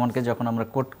জিয়াউর রহমানকে যখন আমরা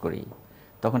কোট করি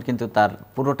তখন কিন্তু তার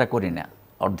পুরোটা করি না,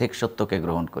 অর্ধেক সত্যকে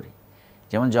গ্রহণ করি।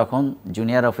 যেমন যখন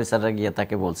জুনিয়র অফিসাররা গিয়ে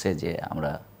তাকে বলছে যে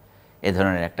আমরা এ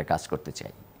ধরনের একটা কাজ করতে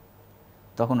চাই,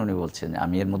 তখন উনি বলছেন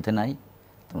আমি এর মধ্যে নাই,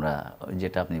 তোমরা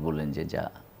যেটা আপনি বললেন যে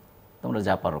তোমরা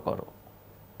যা পারো করো।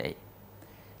 এই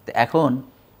তো এখন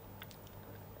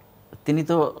তিনি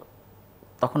তো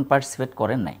তখন পার্টিসিপেট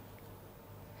করেন নাই,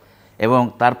 এবং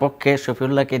তার পক্ষে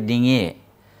শফিউল্লাহকে ডিঙিয়ে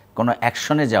কোনো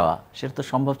অ্যাকশনে যাওয়া সেটা তো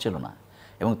সম্ভব ছিল না।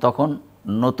 এবং তখন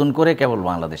নতুন করে কেবল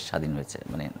বাংলাদেশ স্বাধীন হয়েছে,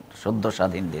 মানে সদ্য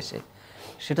স্বাধীন দেশে,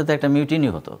 সেটা তো একটা মিউটিনি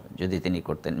হতো যদি তিনি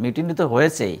করতেন। মিউটিনি তো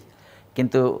হয়েছেই,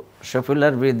 কিন্তু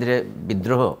শফিউল্লাহর বিরুদ্ধে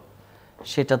বিদ্রোহ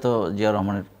সেটা তো জিয়াউর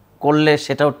রহমানের করলে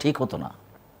সেটাও ঠিক হতো না।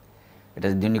 এটা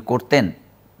যদি উনি করতেন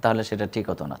তাহলে সেটা ঠিক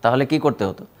হতো না। তাহলে কি করতে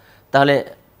হতো? তাহলে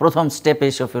প্রথম স্টেপে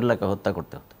শফিউল্লাহকে হত্যা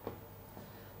করতে হতো,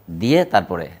 দিয়ে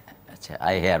তারপরে আচ্ছা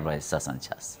আই হেয়ার বাই সাসান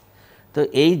চাস। তো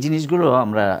এই জিনিসগুলো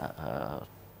আমরা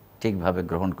ঠিকভাবে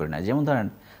গ্রহণ করি না। যেমন ধরেন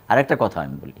আরেকটা কথা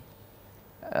আমি বলি,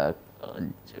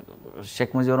 শেখ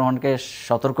মুজিবুর রহমানকে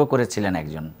সতর্ক করেছিলেন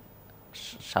একজন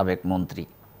সাবেক মন্ত্রী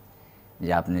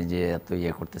যে আপনি যে এত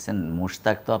ইয়ে করতেছেন,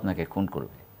 মুশতাক তো আপনাকে খুন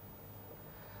করবে।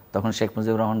 তখন শেখ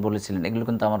মুজিবুর রহমান বলেছিলেন, এগুলো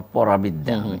কিন্তু আমার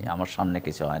পরাবিদ্যা, আমার সামনে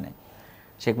কিছু হয় না।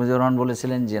 শেখ মুজিবুর রহমান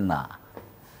বলেছিলেন যে না,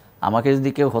 আমাকে যদি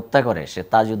কেউ হত্যা করে সে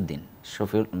তাজউদ্দিন,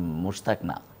 মুশতাক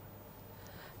না।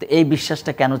 তো এই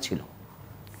বিশ্বাসটা কেন ছিল?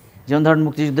 যেমন ধরেন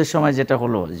মুক্তিযুদ্ধের সময় যেটা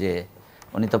হলো যে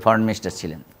উনি তো ফরেন মিনিস্টার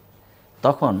ছিলেন,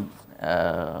 তখন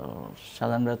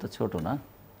শাহজাহান ভাই তো ছোট না,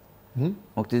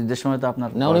 মুক্তিযুদ্ধের সময় তো আপনার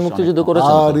মুক্তিযুদ্ধ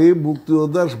করেছেন। আরে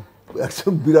মুক্তিযোদ্ধার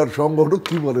একজন বিরাট সংগঠক,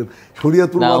 কি বলেন,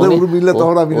 শরিয়াতুল মাদার মিললে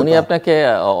তখন আমি উনি আপনাকে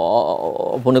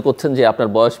মনে করছেন যে আপনার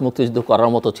বয়স মুক্তিযুদ্ধ করার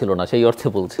মতো ছিল না, সেই অর্থে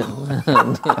বলছেন।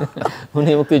 উনি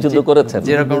মুক্তিযুদ্ধ করেছেন,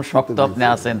 যেরকম শক্ত আপনি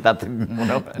আছেন তাতে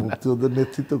মনে হয় মুক্তিযুদ্ধের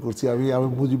নেতৃত্ব করছি আমি।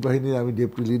 মুজিব বাহিনীর আমি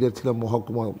ডেপুটি লিডার ছিলাম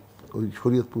মহকুমা, ওই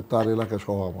শরীয়তপুর তার এলাকা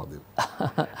সহ আমাদের।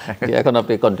 এখন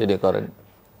আপনি কন্টিনিউ করেন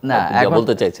না,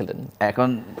 বলতে চাইছিলেন। এখন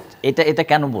এটা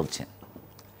কেন বলছেন?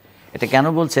 এটা কেন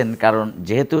বলছেন? কারণ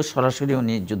যেহেতু সরাসরি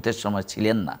উনি যুদ্ধের সময়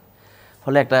ছিলেন না,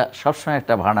 ফলে একটা সবসময়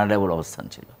একটা ভার্নারেবল অবস্থান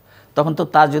ছিল। তখন তো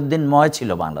তাজউদ্দিন ময় ছিল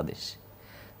বাংলাদেশ,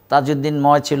 তাজউদ্দিন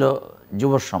ময় ছিল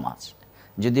যুব সমাজ।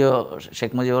 যদিও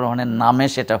শেখ মুজিবুর রহমানের নামে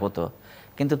সেটা হতো,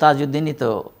 কিন্তু তাজউদ্দিনই তো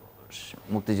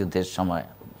মুক্তিযুদ্ধের সময়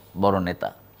বড় নেতা।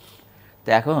 তো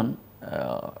এখন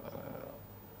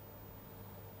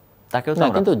তাকেও তো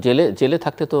কিন্তু জেলে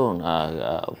থাকতে তো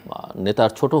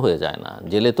নেতার ছোট হয়ে যায় না।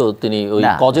 জেলে তো তিনি ওই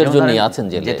কজের জন্যই আছেন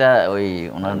জেলে। যেটা ওই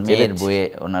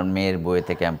ওনার মেয়ের বইয়ে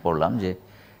থেকে আমি পড়লাম যে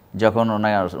যখন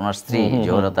ওনার স্ত্রী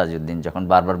জোহরা তাজউদ্দিন যখন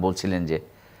বারবার বলছিলেন যে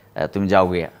তুমি যাও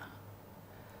গিয়া,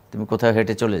 তুমি কোথাও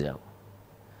হেঁটে চলে যাও,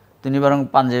 তিনি বরং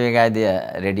পাঞ্জাবি গায়ে দিয়ে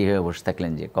রেডি হয়ে বসে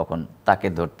থাকলেন যে কখন তাকে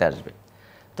ধরতে আসবে।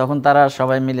 তখন তারা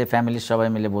সবাই মিলে, ফ্যামিলির সবাই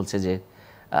মিলে বলছে যে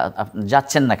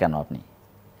যাচ্ছেন না কেন আপনি?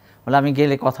 বলে আমি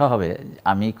গেলে কথা হবে,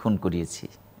 আমি খুন করিয়েছি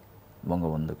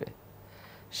বঙ্গবন্ধুকে,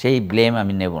 সেই ব্লেম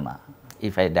আমি নেব না,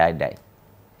 ইফ আই ডাই।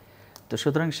 তো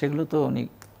সুতরাং সেগুলো তো উনি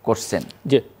করছেন।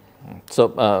 জি, সো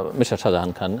মিস্টার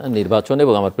শাহজাহান খান, নির্বাচন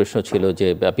এবং আমার প্রশ্ন ছিল যে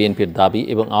বিএনপির দাবি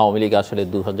এবং আওয়ামী লীগ আসলে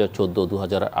 2014,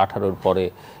 2018 পরে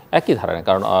একই ধারণা,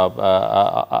 কারণ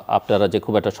আপনারা যে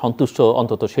খুব একটা সন্তুষ্ট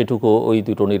অন্তত সেটুকু ওই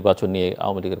দুটো নির্বাচন নিয়ে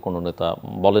আওয়ামী লীগের কোনো নেতা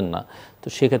বলেন না। তো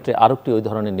সেক্ষেত্রে আরেকটি ওই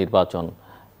ধরনের নির্বাচন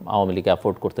আওয়ামী লীগ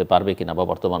অ্যাফোর্ড করতে পারবে কিনা, বা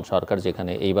বর্তমান সরকার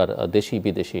যেখানে এইবার দেশি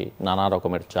বিদেশি নানা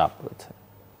রকমের চাপ রয়েছে?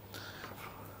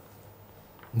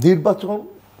 নির্বাচন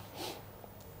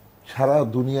সারা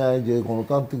দুনিয়ায় যে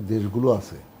গণতান্ত্রিক দেশগুলো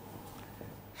আছে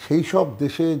সেই সব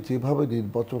দেশে যেভাবে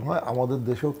নির্বাচন হয় আমাদের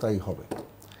দেশেও তাই হবে।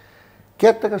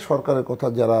 কেয়ারটেকার সরকারের কথা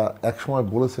যারা একসময়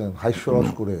বলেছেন হাস্যরস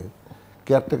করে,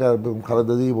 কেয়ারটেকার এবং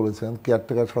খালেদা জিই বলেছেন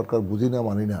কেয়ারটেকার সরকার বুঝি না,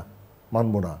 মানি না,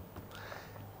 মানব না।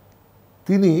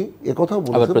 তিনি একথাও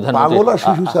বলেছেন পাগল আর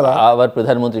শিশু ছাড়া। আবার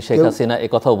প্রধানমন্ত্রী শেখ হাসিনা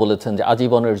একথাও বলেছেন যে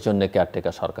আজীবনের জন্য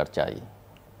কেয়ারটেকার সরকার চাই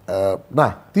না,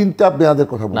 3টা মেয়াদের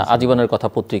কথা বলছেন, আজীবনের কথা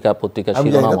পত্রিকা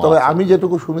শিরোনাম। তবে আমি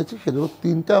যেটুকু শুনেছি সেগুলো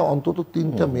অন্তত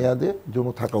 3টা মেয়াদের জন্য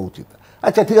থাকা উচিত।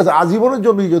 আচ্ছা ঠিক আছে, আজীবনের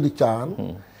জন্যই যদি চান,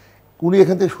 উনি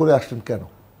এখান থেকে সরে আসলেন কেন?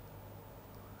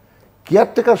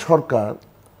 কেয়ারটেকার সরকার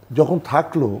যখন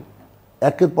থাকলো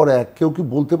একের পর এক, কেউ কি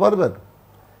বলতে পারবেন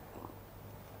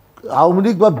আওয়ামী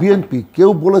লীগ বা বিএনপি কেউ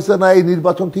বলেছে না এই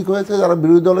নির্বাচন ঠিক হয়েছে যারা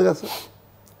বিরোধী দলে গেছে?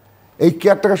 এই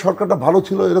কেয়ারটেকার সরকারটা ভালো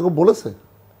ছিল এরকম বলেছে?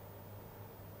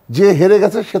 যে হেরে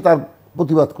গেছে সে তার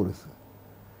প্রতিবাদ করেছে।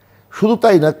 শুধু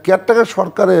তাই না, কেয়ারটেকার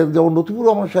সরকারের যেমন লতিফুর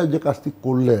রহমান সাহেব যে কাজটি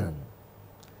করলেন,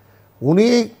 উনি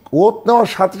ওত নেওয়ার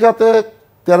সাথে সাথে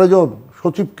 13 জন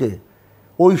সচিবকে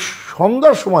ওই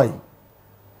সন্ধ্যার সময়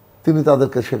তিনি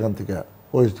তাদেরকে সেখান থেকে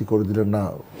ওএসডি করে দিলেন না।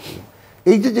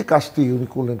 এই যে কাজটি উনি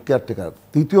করলেন কেয়ারটেকার।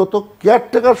 দ্বিতীয়ত,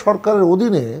 কেয়ারটেকার সরকারের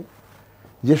অধীনে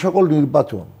যে সকল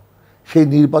নির্বাচন, সেই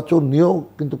নির্বাচন নিয়েও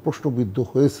কিন্তু প্রশ্নবিদ্ধ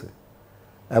হয়েছে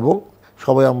এবং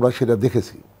সবাই আমরা সেটা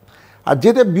দেখেছি। আর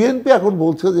যেটা বিএনপি এখন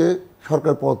বলছে যে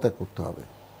সরকার পদত্যাগ করতে হবে,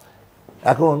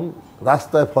 এখন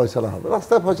রাস্তায় ফয়সালা হবে,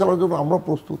 রাস্তায় ফয়সালার জন্য আমরা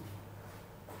প্রস্তুত।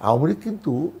 আওয়ামী লীগ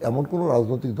কিন্তু এমন কোনো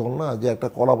রাজনৈতিক দল না যে একটা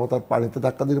কলা পাতার পানিতে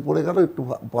ধাক্কা দিয়ে পড়ে গেল একটু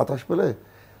বাতাস পেলে,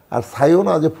 আর ছাইও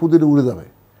না যে ফুদিরে উড়ে যাবে।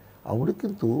 আওয়ামী লীগ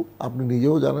কিন্তু, আপনি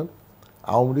নিজেও জানেন,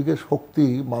 আওয়ামী লীগের শক্তি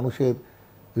মানুষের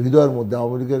হৃদয়ের মধ্যে,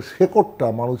 আওয়ামী লীগের শেকড়টা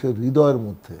মানুষের হৃদয়ের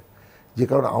মধ্যে, যে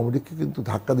কারণে আওয়ামী লীগকে কিন্তু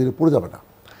ধাক্কা দিয়ে পড়ে যাবে না।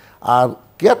 আর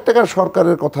কেয়ারটেকার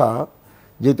সরকারের কথা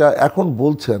যেটা এখন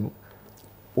বলছেন,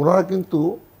 ওনারা কিন্তু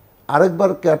আরেকবার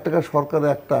কেয়ারটেকার সরকারে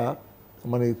একটা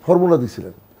মানে ফর্মুলা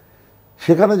দিয়েছিলেন,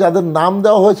 সেখানে যাদের নাম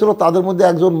দেওয়া হয়েছিল তাদের মধ্যে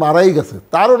একজন মারাই গেছে,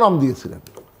 তারও নাম দিয়েছিলেন।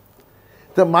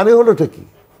 তা মানে হলো এটা কি,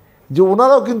 যে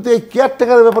ওনারাও কিন্তু এই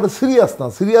কেয়ারটেকারের ব্যাপারে সিরিয়াস না।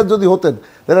 সিরিয়াস যদি হতেন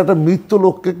তাহলে একটা মৃত্যু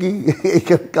লোককে কি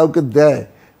এইখানে কাউকে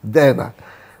দেয় না।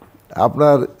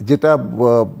 আপনার যেটা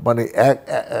মানে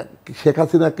শেখ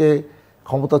হাসিনাকে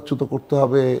ক্ষমতাচ্যুত করতে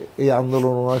হবে এই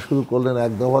আন্দোলন ওনারা শুরু করলেন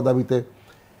এক দফা দাবিতে,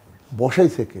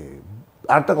 বসাইছে কে?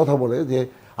 আরেকটা কথা বলে যে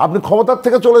আপনি ক্ষমতার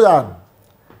থেকে চলে যান।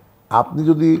 আপনি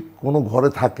যদি কোনো ঘরে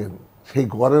থাকেন, সেই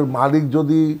ঘরের মালিক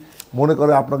যদি মনে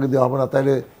করে আপনাকে দেওয়া হবে না,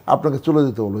 তাহলে আপনাকে চলে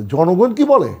যেতে বলবে। জনগণ কি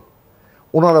বলে?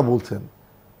 ওনারা বলছেন,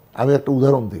 আমি একটা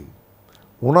উদাহরণ দিই,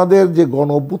 ওনাদের যে গণ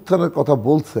অভ্যুত্থানের কথা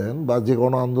বলছেন বা যে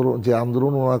গণ আন্দোলন, যে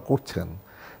আন্দোলন ওনারা করছেন,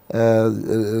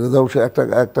 রেজাউল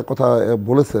একটা কথা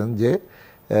বলেছেন যে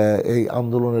এই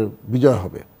আন্দোলনের বিজয়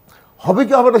হবে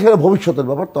কি হবে না সেটা ভবিষ্যতের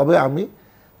ব্যাপার। তবে আমি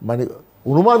মানে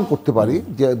অনুমান করতে পারি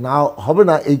যে না হবে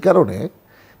না, এই কারণে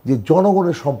যে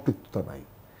জনগণের সম্পৃক্ততা নাই।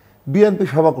 বিএনপি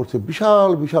সভা করছে, বিশাল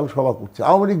বিশাল সভা করছে,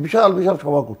 আওয়ামী লীগ বিশাল বিশাল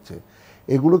সভা করছে,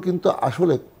 এগুলো কিন্তু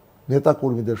আসলে নেতা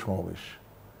কর্মীদের সমাবেশ।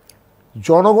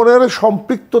 জনগণের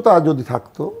সম্পৃক্ততা যদি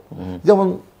থাকতো, যেমন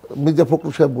মির্জা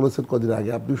ফখরুল সাহেব বলেছেন কদিন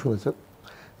আগে, আপনি শুনেছেন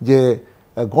যে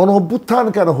গণ অভ্যুত্থান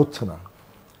কেন হচ্ছে না।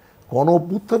 গণ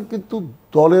অভ্যুত্থান কিন্তু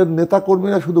দলের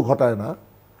নেতাকর্মীরা শুধু ঘটায় না,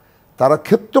 তারা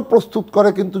ক্ষেত্র প্রস্তুত করে,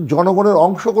 কিন্তু জনগণের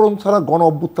অংশগ্রহণ ছাড়া গণ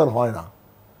অভ্যুত্থান হয় না।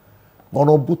 গণ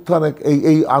অভ্যুত্থান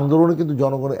এই আন্দোলনে কিন্তু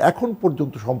জনগণের এখন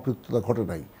পর্যন্ত সম্পৃক্ততা ঘটে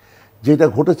নাই। যেটা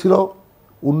ঘটেছিল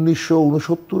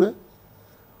 1969-এ,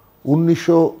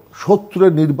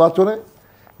 1970-এর নির্বাচনে,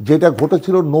 যেটা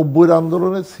ঘটেছিল 90-এর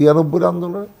আন্দোলনে, 96-এর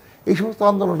আন্দোলনে, এই সমস্ত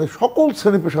আন্দোলনে সকল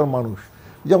শ্রেণী পেশার মানুষ,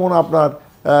 যেমন আপনার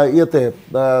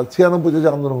 96-তে যে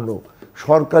আন্দোলন হলো,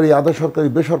 সরকারি, আধা সরকারি,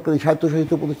 বেসরকারি,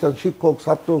 স্বায়ত্তশাসিত প্রতিষ্ঠান, শিক্ষক,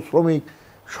 ছাত্র, শ্রমিক,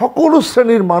 সকল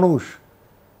শ্রেণীর মানুষ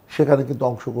সেখানে কিন্তু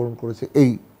অংশগ্রহণ করেছে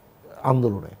এই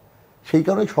আন্দোলনে, সেই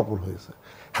কারণেই সফল হয়েছে।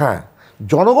 হ্যাঁ,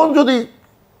 জনগণ যদি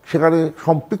সেখানে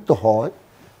সম্পৃক্ত হয়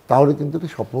তাহলে কিন্তু এটি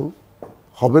সফল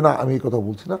হবে না, আমি এই কথা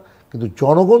বলছি না, কিন্তু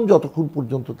জনগণ যতক্ষণ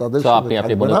পর্যন্ত তাদের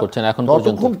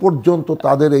ততক্ষণ পর্যন্ত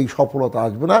তাদের এই সফলতা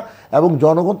আসবে না। এবং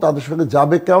জনগণ তাদের সঙ্গে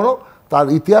যাবে কেন, তার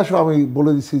ইতিহাসও আমি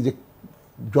বলে দিচ্ছি যে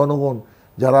জনগণ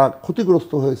যারা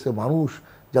ক্ষতিগ্রস্ত হয়েছে, মানুষ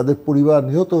যাদের পরিবার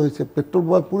নিহত হয়েছে, পেট্রোল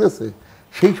বোমা পুড়েছে,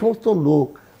 সেই সমস্ত লোক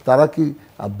তারা কি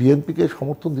বিএনপিকে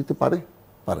সমর্থন দিতে পারে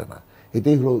না।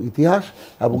 এটাই হলো ইতিহাস।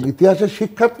 এবং ইতিহাসের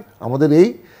শিক্ষা আমাদের এই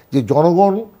যে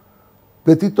জনগণ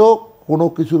ব্যতীত কোনো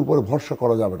কিছুর উপরে ভরসা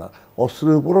করা যাবে না,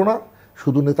 অস্ত্রের উপরও না,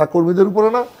 শুধু নেতাকর্মীদের উপরে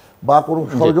না, বা কোনো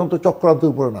ষড়যন্ত্র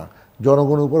চক্রান্তের উপরে না,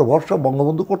 জনগণের উপরে ভরসা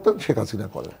বঙ্গবন্ধু করতেন, শেখ হাসিনা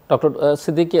করেন। ডক্টর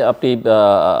সিদ্দিকী, আপনি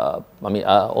আমি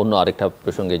অন্য আরেকটা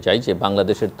প্রসঙ্গে যাই, যে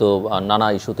বাংলাদেশের তো নানা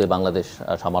ইস্যুতে বাংলাদেশ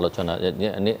সমালোচনা,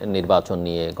 নির্বাচন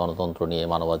নিয়ে, গণতন্ত্র নিয়ে,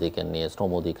 মানবাধিকার নিয়ে,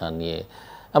 শ্রম অধিকার নিয়ে,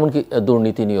 এমনকি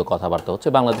দুর্নীতি নিয়েও কথাবার্তা হচ্ছে।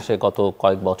 বাংলাদেশে গত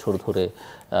কয়েক বছর ধরে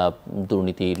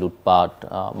দুর্নীতি, লুটপাট,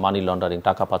 মানি লন্ডারিং,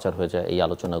 টাকা পাচার হয়ে যায়, এই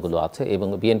আলোচনাগুলো আছে। এবং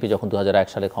বিএনপি যখন 2001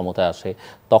 সালে ক্ষমতায় আসে,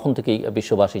 তখন থেকেই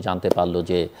বিশ্ববাসী জানতে পারলো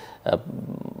যে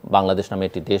বাংলাদেশ নামে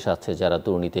একটি দেশ আছে যারা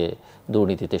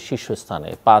দুর্নীতিতে শীর্ষস্থানে,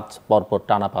 পরপর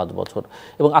টানা 5 বছর,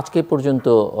 এবং আজকে পর্যন্ত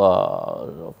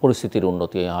পরিস্থিতির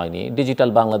উন্নতি হয়নি। ডিজিটাল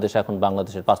বাংলাদেশ, এখন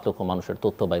বাংলাদেশের 5 লক্ষ মানুষের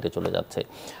তথ্য বাইরে চলে যাচ্ছে।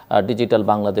 ডিজিটাল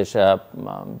বাংলাদেশ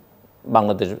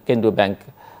কেন্দ্রীয় ব্যাংক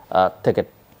থেকে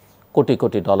কোটি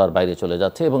কোটি ডলার বাইরে চলে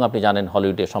যাচ্ছে। এবং আপনি জানেন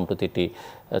হলিউডে সম্প্রতি একটি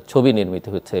ছবি নির্মিত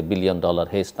হচ্ছে $1 বিলিয়ন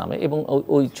হেস্ট নামে, এবং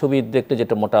ওই ছবি দেখতে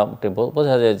যেটা মোটামুটি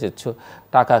বোঝা যায় যে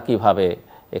টাকা কিভাবে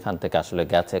এখান থেকে আসলে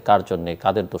গেছে, কার জন্যে,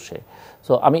 কাদের দোষে।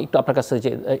 সো আমি একটু আপনার কাছে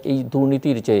যে এই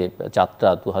দুর্নীতির যে যাত্রা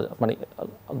মানে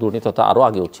দুর্নীতি তো আরও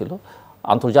আগেও ছিল,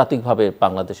 আন্তর্জাতিকভাবে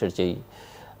বাংলাদেশের যেই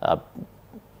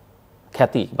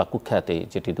খ্যাতি বা কুখ্যাতি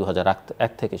যেটি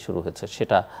 2001 থেকে শুরু হয়েছে,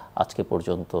 সেটা আজকে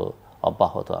পর্যন্ত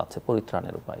অব্যাহত আছে।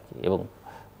 পরিত্রাণের উপায় কি, এবং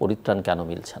পরিত্রাণ কেন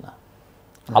মিলছে না?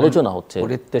 আলোচনা হচ্ছে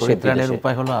পরিত্রাণের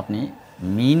উপায় হলো আপনি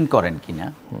মিন করেন কিনা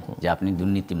যে আপনি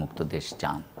দুর্নীতিমুক্ত দেশ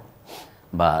চান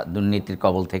বা দুর্নীতির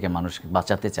কবল থেকে মানুষকে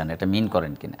বাঁচাতে চান, এটা মিন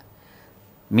করেন কিনা।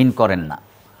 মিন করেন না,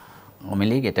 আওয়ামী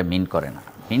লীগ এটা মিন করে না।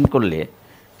 মিন করলে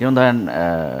যেমন ধরেন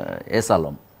এস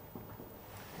আলম,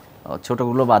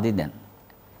 ছোটোগুলো বাদই দেন,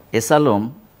 এস আলম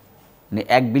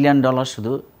 $1 বিলিয়ন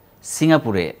শুধু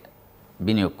সিঙ্গাপুরে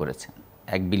বিনিয়োগ করেছেন,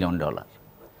 $1 বিলিয়ন।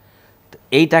 তো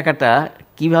এই টাকাটা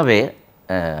কিভাবে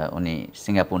উনি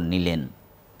সিঙ্গাপুর নিলেন,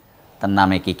 তার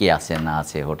নামে কী কী আছে না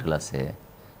আছে, হোটেল আছে,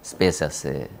 স্পেস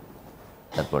আছে,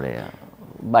 তারপরে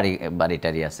বাড়ি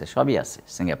টাড়ি আছে, সবই আছে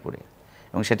সিঙ্গাপুরে,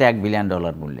 এবং সেটা $1 বিলিয়ন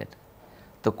মূল্যের।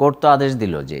 তো কোর্ট তো আদেশ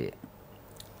দিল যে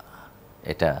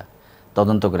এটা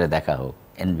তদন্ত করে দেখা হোক,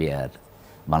 NBR,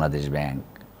 বাংলাদেশ ব্যাংক,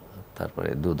 তারপরে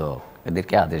দুদক,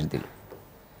 এদেরকে আদেশ দিল।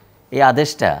 এই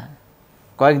আদেশটা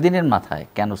কয়েকদিনের মাথায়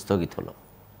কেন স্থগিত হলো?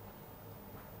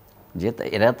 যে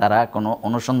তারা কোনো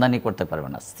অনুসন্ধানই করতে পারবে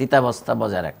না, স্থিতাবস্থা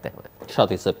বজায় রাখতে হবে।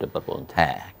 7ই সেপ্টেম্বর পর্যন্ত,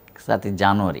 হ্যাঁ 7ই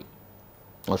জানুয়ারি,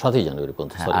 7ই জানুয়ারি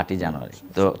পর্যন্ত, 8ই জানুয়ারি।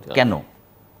 তো কেন?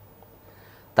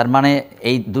 তার মানে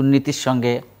এই দুর্নীতির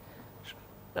সঙ্গে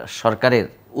সরকারের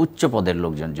উচ্চ পদের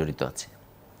লোকজন জড়িত আছে,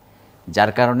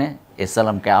 যার কারণে এস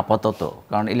আলমকে আপাতত,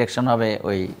 কারণ ইলেকশন হবে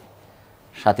ওই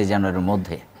 7ই জানুয়ারির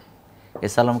মধ্যে,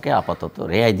 এস আলমকে আপাতত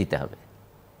রেহাই দিতে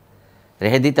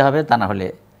হবে। তা না হলে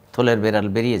থলের বেড়াল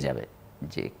বেরিয়ে যাবে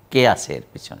যে কে আছে এর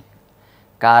পিছনে,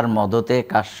 কার মদতে,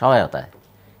 কার সহায়তায়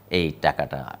এই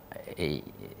টাকাটা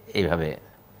এইভাবে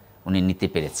উনি নিতে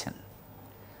পেরেছেন।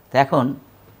 তো এখন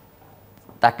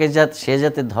তাকে সে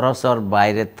যাতে ধরাছোঁয়ার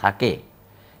বাইরে থাকে,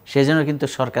 সেজন্য কিন্তু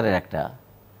সরকারের একটা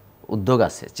উদ্যোগ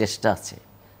আছে, চেষ্টা আছে।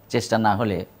 চেষ্টা না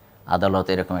হলে আদালত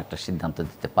এরকম একটা সিদ্ধান্ত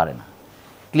দিতে পারে না।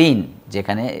 ক্লিন,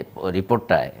 যেখানে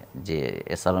রিপোর্টটায়, যে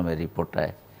এস আলমের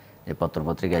রিপোর্টটায়, যে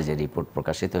পত্রপত্রিকায় যে রিপোর্ট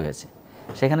প্রকাশিত হয়েছে,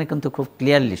 সেখানে কিন্তু খুব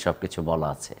ক্লিয়ারলি সব কিছু বলা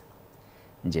আছে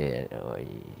যে ওই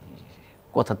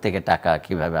কোথা থেকে টাকা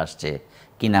কিভাবে আসছে,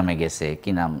 কি নামে গেছে,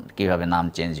 কিভাবে নাম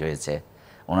চেঞ্জ হয়েছে,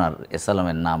 ওনার এস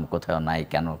আলমের নাম কোথাও নাই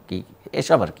কেন, কি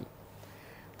এসব আর কি।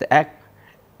 তো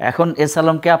এখন এস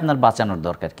আলমকে আপনার বাঁচানোর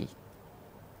দরকার কি?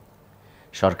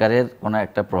 সরকারের কোনো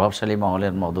একটা প্রভাবশালী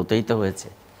মহলের মদতেই তো হয়েছে,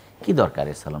 কি দরকার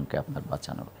এস আলমকে আপনার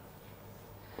বাঁচানোর?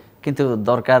 কিন্তু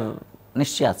দরকার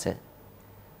নিশ্চয়ই আছে,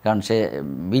 কারণ সে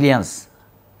বিলিয়ন্স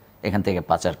এখান থেকে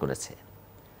পাচার করেছে।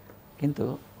 কিন্তু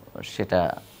সেটা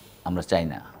আমরা চাই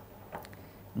না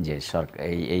যে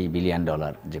এই $1 বিলিয়ন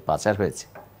যে পাচার হয়েছে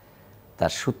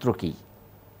তার সূত্র কি,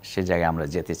 সে জায়গায় আমরা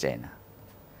যেতে চাই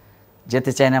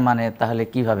না। মানে তাহলে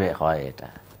কিভাবে হয় এটা?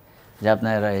 যে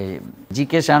আপনার এই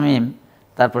জিকে শামীম,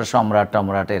 তারপরে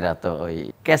সম্রাট এরা তো ওই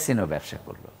ক্যাসিনো ব্যবসা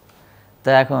করলো। তো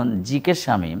এখন জিকে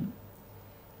শামীম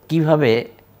কিভাবে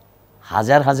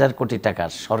হাজার হাজার কোটি টাকার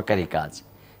সরকারি কাজ,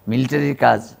 মিলিটারির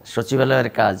কাজ, সচিবালয়ের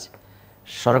কাজ,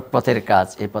 সড়কপথের কাজ,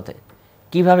 এই পথে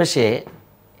কিভাবে সে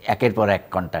একের পর এক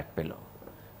কন্ট্রাক্ট পেল?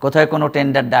 কোথায় কোনো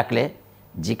টেন্ডার ডাকলে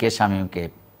জিকে শামীমকে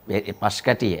পাশ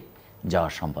কাটিয়ে যাওয়া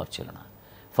সম্ভব ছিল না।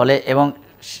 ফলে এবং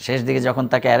শেষ দিকে যখন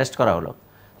তাকে অ্যারেস্ট করা হলো,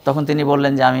 তখন তিনি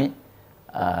বললেন যে আমি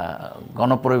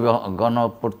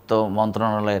গণপূর্ত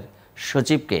মন্ত্রণালয়ের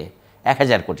সচিবকে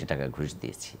 1000 কোটি টাকা ঘুষ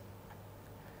দিয়েছি।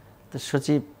 তো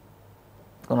সচিব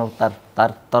কোনো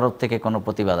তার তরফ থেকে কোনো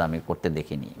প্রতিবাদ আমি করতে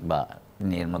দেখিনি বা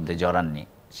এর মধ্যে জড়াননি,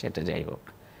 সেটা যাই হোক।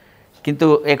 কিন্তু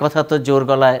একথা তো জোর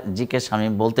গলায় জিকে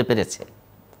শামীম বলতে পেরেছে।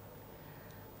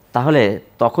 তাহলে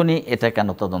তখনই এটা কেন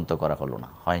তদন্ত করা হলো না?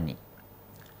 হয়নি।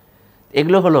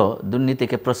 এগুলো হলো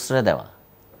দুর্নীতিকে প্রশ্রয় দেওয়া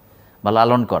বা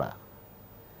লালন করা।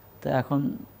 তো এখন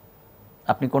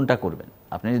আপনি কোনটা করবেন?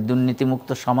 আপনি যদি দুর্নীতিমুক্ত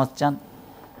সমাজ চান,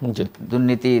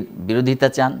 দুর্নীতির বিরোধিতা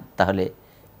চান, তাহলে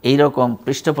এই রকম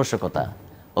পৃষ্ঠপোষকতা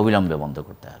অবিলম্বে বন্ধ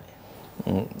করতে হবে।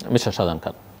 মিস্টার শাহজাহান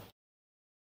খান,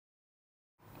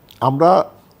 আমরা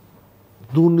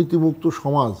দুর্নীতিমুক্ত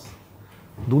সমাজ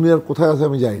দুনিয়ার কোথায় আছে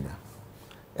আমি জানি না,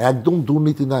 একদম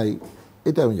দুর্নীতি নাই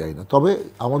এটা আমি জানি না। তবে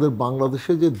আমাদের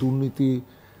বাংলাদেশে যে দুর্নীতি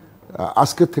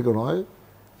আজকের থেকে নয়,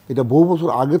 এটা বহু বছর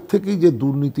আগের থেকেই যে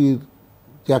দুর্নীতির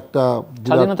যে একটা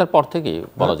স্বাধীনতার পর থেকেই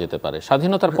বলা যেতে পারে,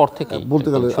 স্বাধীনতার পর থেকেই বলতে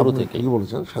গেলে শুরু আপনি থেকে কি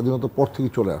বলেছেন, স্বাধীনতার পর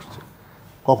থেকেই চলে আসছে,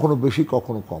 কখনো বেশি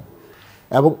কখনো কম,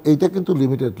 এবং এইটা কিন্তু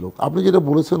লিমিটেড লোক। আপনি যেটা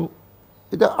বলেছেন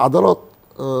এটা আদালত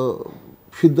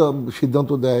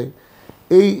সিদ্ধান্ত দেয়।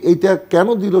 এইটা কেন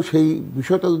দিল সেই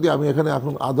বিষয়টা যদি আমি এখানে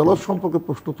এখন আদালত সম্পর্কে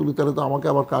প্রশ্ন তুলি, তাহলে তো আমাকে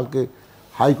আবার কালকে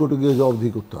হাইকোর্টে গিয়ে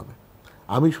জবাবদিহি করতে হবে।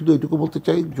 আমি শুধু এটুকু বলতে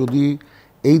চাই, যদি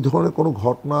এই ধরনের কোনো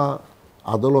ঘটনা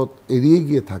আদালত এড়িয়ে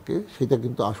গিয়ে থাকে, সেটা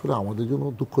কিন্তু আসলে আমাদের জন্য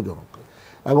দুঃখজনক।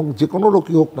 এবং যে কোনো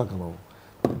লোকই হোক না কেন,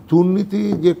 দুর্নীতি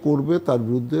যে করবে তার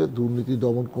বিরুদ্ধে দুর্নীতি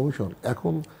দমন কমিশন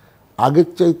এখন আগের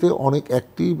চাইতে অনেক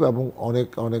অ্যাক্টিভ এবং অনেক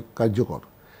অনেক কার্যকর।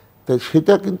 তাই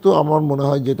সেটা কিন্তু আমার মনে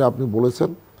হয়, যেটা আপনি বলেছেন,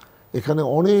 এখানে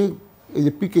অনেক এই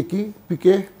যে পিকে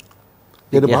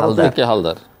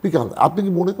হালদার, আপনি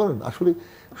কি মনে করেন আসলে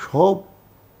সব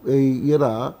এই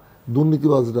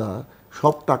দুর্নীতিবাজরা,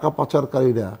 সব টাকা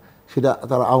পাচারকারীরা সেটা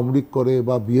তারা আওয়ামী লীগ করে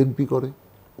বা বিএনপি করে?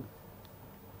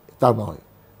 তা নয়।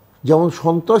 যেমন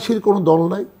সন্ত্রাসীর কোনো দল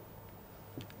নাই,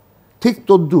 ঠিক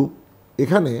তদ্রুপ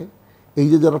এখানে এই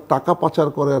যে যারা টাকা পাচার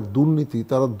করে আর দুর্নীতি,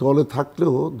 তারা দলে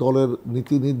থাকলেও দলের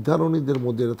নীতি নির্ধারণীদের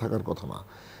মধ্যে এটা থাকার কথা না।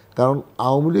 কারণ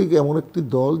আওয়ামী লীগ এমন একটি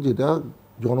দল যেটা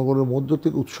জনগণের মধ্য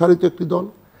থেকে উৎসারিত একটি দল,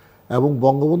 এবং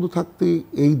বঙ্গবন্ধু থাকতেই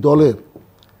এই দলের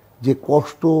যে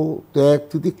কষ্ট, ত্যাগ,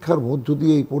 তিতিক্ষার মধ্য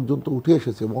দিয়ে এই পর্যন্ত উঠে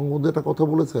এসেছে। বঙ্গবন্ধু একটা কথা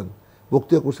বলেছেন,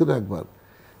 বক্তৃতা করছিলেন একবার,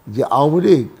 যে আওয়ামী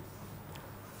লীগ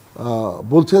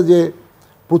বলছে যে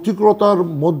প্রতিকূলতার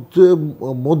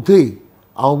মধ্যেই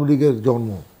আওয়ামী লীগের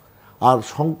জন্ম, আর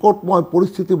সংকটময়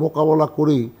পরিস্থিতি মোকাবেলা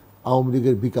করেই আওয়ামী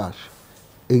লীগের বিকাশ।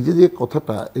 এই যে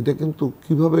কথাটা, এটা কিন্তু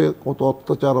কিভাবে কত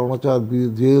অত্যাচার, অনাচার,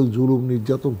 জেল, জুলুম,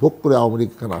 নির্যাতন ভোগ করে আওয়ামী লীগ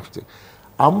এখানে আসছে।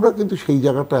 আমরা কিন্তু সেই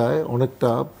জায়গাটায় অনেকটা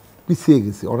পিছিয়ে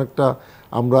গেছি, অনেকটা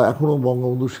আমরা এখনও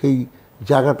বঙ্গবন্ধু সেই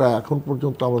জায়গাটা এখন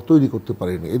পর্যন্ত আমরা তৈরি করতে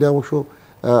পারিনি। এটা অবশ্য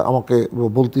আমাকে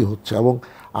বলতেই হচ্ছে। এবং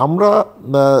আমরা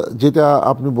যেটা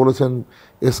আপনি বলেছেন,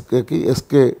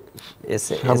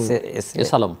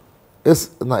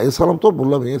 এসালাম তো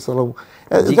বললাম, এসালাম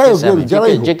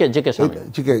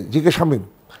জিকে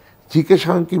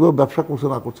শামীম কীভাবে ব্যবসা করছে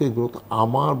না করছে, এগুলো তো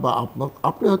আমার বা আপনার,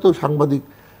 আপনি হয়তো সাংবাদিক,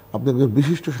 আপনি একজন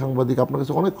বিশিষ্ট সাংবাদিক, আপনার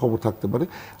কাছে অনেক খবর থাকতে পারে,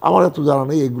 আমার এত জানা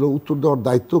নেই। এগুলো উত্তর দেওয়ার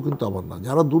দায়িত্ব কিন্তু আমার না।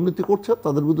 যারা দুর্নীতি করছে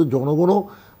তাদের বিরুদ্ধে জনগণও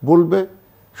বলবে,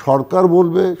 সরকার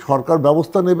বলবে, সরকার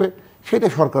ব্যবস্থা নেবে, সেটা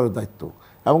সরকারের দায়িত্ব।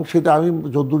 এবং সেটা আমি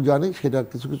যতদূর জানি, সেটা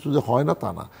কিছু কিছু যে হয় না তা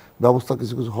না, ব্যবস্থা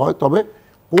কিছু কিছু হয়। তবে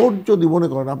কোর্ট যদি মনে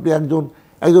করেন, আপনি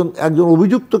একজন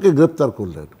অভিযুক্তকে গ্রেপ্তার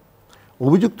করলেন,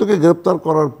 অভিযুক্তকে গ্রেপ্তার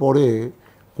করার পরে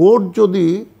কোর্ট যদি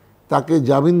তাকে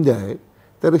জামিন দেয়,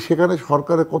 তাহলে সেখানে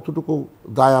সরকারের কতটুকু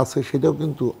দায় আছে সেটাও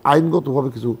কিন্তু আইনগতভাবে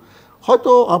কিছু,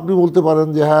 হয়তো আপনি বলতে পারেন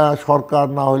যে হ্যাঁ, সরকার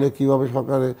না হলে কিভাবে,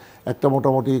 সরকারে একটা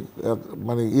মোটামুটি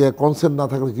মানে কনসেন্ট না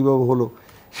থাকলে কিভাবে হলো,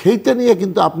 সেইটা নিয়ে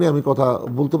কিন্তু আমি কথা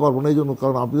বলতে পারবো না। এই জন্য,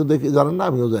 কারণ আপনিও দেখে জানেন না,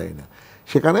 আমিও জানি না।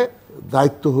 সেখানে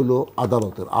দায়িত্ব হলো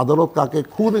আদালতের। আদালত কাকে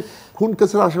খুন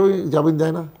কেসের আসামি জামিন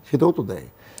দেয় না, সেটাও তো দেয়।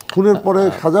 খুনের পরে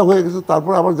সাজা হয়ে গেছে,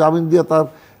 তারপরে আবার জামিন দিয়ে তার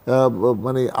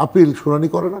মানে আপিল শুনানি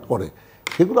করে না, করে,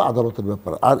 সেগুলো আদালতের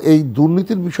ব্যাপার। আর এই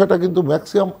দুর্নীতির বিষয়টা কিন্তু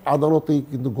ম্যাক্সিমাম আদালতেই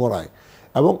কিন্তু গড়ায়,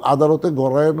 এবং আদালতে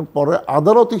গড়ানোর পরে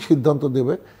আদালতই সিদ্ধান্ত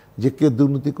দেবে যে কে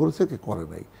দুর্নীতি করেছে, কে করে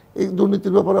নাই। এই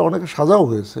দুর্নীতির ব্যাপারে অনেকে সাজাও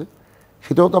হয়েছে,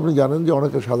 সেটাও তো আপনি জানেন যে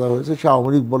অনেকে সাজা হয়েছে, সে আওয়ামী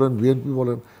লীগ বলেন, বিএনপি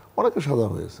বলেন, অনেকে সাজা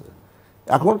হয়েছে।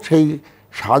 এখন সেই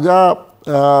সাজা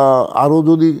আরও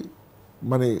যদি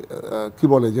মানে কি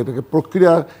বলে, যেটাকে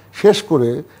প্রক্রিয়া শেষ করে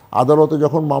আদালতে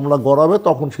যখন মামলা গড়াবে,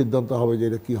 তখন সিদ্ধান্ত হবে যে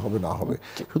এটা কী হবে না হবে।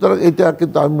 সুতরাং এটা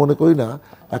কিন্তু আমি মনে করি না,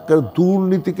 একটা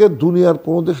দুর্নীতিকে দুনিয়ার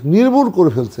কোনো দেশ নির্মূল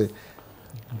করে ফেলছে।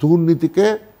 দুর্নীতিকে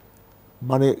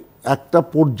মানে একটা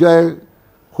পর্যায়ে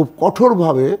খুব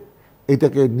কঠোরভাবে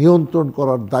এটাকে নিয়ন্ত্রণ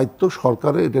করার দায়িত্ব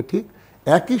সরকারের, এটা ঠিক।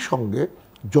 একই সঙ্গে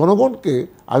জনগণকে,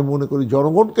 আমি মনে করি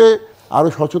জনগণকে আরও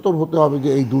সচেতন হতে হবে যে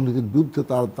এই দুর্নীতির বিরুদ্ধে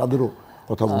তাদেরও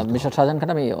কথা বলতে হবে। মিস্টার শাহজাহান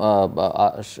খান, আমি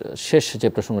শেষ যে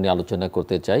প্রসঙ্গ নিয়ে আলোচনা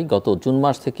করতে চাই, গত জুন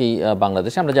মাস থেকেই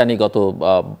বাংলাদেশে, আমরা জানি গত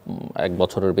এক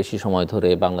বছরের বেশি সময় ধরে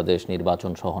বাংলাদেশ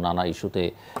নির্বাচন সহ নানা ইস্যুতে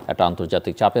একটা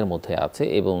আন্তর্জাতিক চাপের মধ্যে আছে,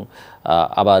 এবং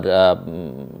আবার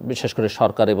বিশেষ করে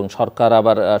সরকার এবং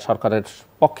সরকারের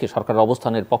পক্ষে, সরকারের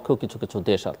অবস্থানের পক্ষেও কিছু কিছু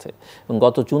দেশ আছে। এবং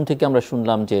গত জুন থেকে আমরা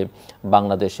শুনলাম যে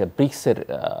বাংলাদেশ ব্রিক্সের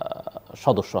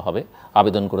সদস্য হবে,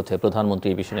 আবেদন করেছে। প্রধানমন্ত্রী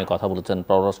এই বিষয়ে কথা বলেছেন,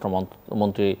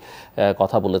 পররাষ্ট্রমন্ত্রী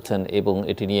কথা বলেছেন, এবং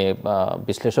এটি নিয়ে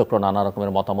বিশ্লেষকরা নানা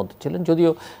রকমের মতামত ছিলেন।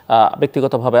 যদিও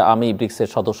ব্যক্তিগতভাবে আমি ব্রিক্সের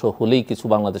সদস্য হলেই কিছু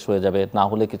বাংলাদেশ হয়ে যাবে, না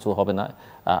হলে কিছু হবে না,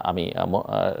 আমি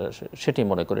সেটি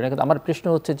মনে করি না। কিন্তু আমার প্রশ্ন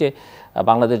হচ্ছে যে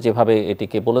বাংলাদেশ যেভাবে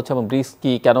এটিকে বলেছে, এবং ব্রিক্স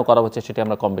কি কেন করা হচ্ছে সেটি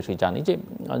আমরা কম বেশি জানি, যে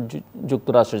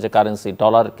যুক্তরাষ্ট্রের যে কারেন্সি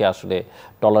ডলারকে, আসলে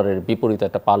ডলারের বিপরীতে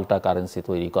একটা পাল্টা কারেন্সি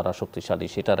তৈরি করা শক্তিশালী,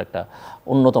 সেটার একটা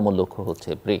অন্যতম লক্ষ্য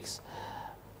হচ্ছে ব্রিক্স।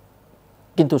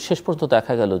 কিন্তু শেষ পর্যন্ত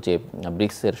দেখা গেল যে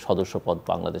ব্রিক্সের সদস্যপদ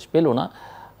বাংলাদেশ পেল না।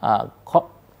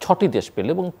 6টি দেশ পেল,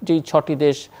 এবং যেই 6টি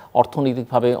দেশ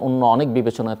অর্থনৈতিকভাবে অন্য অনেক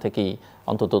বিবেচনা থেকেই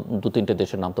অন্তত 2-3টে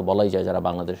দেশের নাম তো বলাই যায় যারা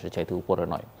বাংলাদেশের চাইতে উপরে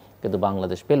নয়, কিন্তু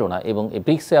বাংলাদেশ পেল না। এবং এই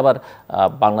ব্রিক্সে আবার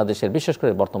বাংলাদেশের বিশেষ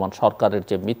করে বর্তমান সরকারের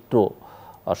যে মিত্র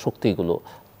শক্তিগুলো,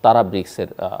 তারা ব্রিক্সের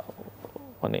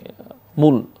মানে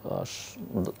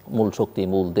মূল শক্তি,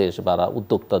 মূল দেশ বা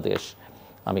উদ্যোক্তা দেশ।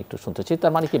 আমি একটু শুনতে চাই,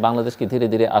 তার মানে কি বাংলাদেশ কি ধীরে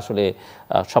ধীরে আসলে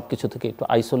সব কিছু থেকে একটু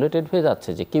আইসোলেটেড হয়ে যাচ্ছে,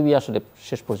 যে কেউই আসলে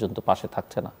শেষ পর্যন্ত পাশে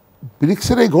থাকছে না?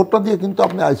 ব্রিক্সের এই ঘটনা দিয়ে কিন্তু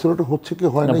আপনি আইসোলেটেড হচ্ছে কি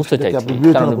হয় না বুঝতে চাইছি,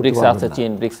 কারণ ব্রিক্সে আছে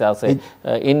চীন, ব্রিক্সে আছে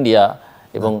ইন্ডিয়া,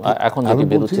 এবং এখন যেটি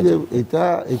বেরোচ্ছে যে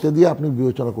এটা দিয়ে আপনি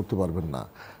বিবেচনা করতে পারবেন না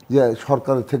যে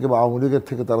সরকারের থেকে বা আওয়ামী লীগের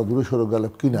থেকে তারা দূরে সরে গেল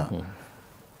কিনা।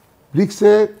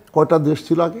 ব্রিক্সে কয়টা দেশ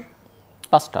ছিল আগে?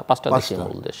 5টা দেশই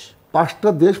মূল দেশ। 5টা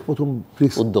দেশ প্রথম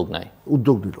ব্রিক্স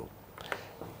উদ্যোগ নিল।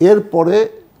 এরপরে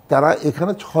তারা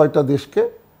এখানে 6টা দেশকে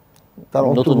তারা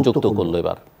নতুন যুক্ত করলো।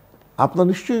 এবার আপনার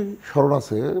নিশ্চয়ই স্মরণ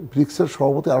আছে, ব্রিক্সের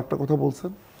সভাপতি আরেকটা কথা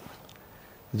বলছেন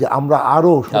যে আমরা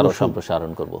আরো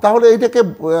সম্প্রসারণ করব। তাহলে এটাকে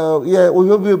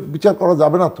ওইভাবে বিচার করা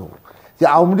যাবে না তো, যে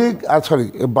আওয়ামী লীগ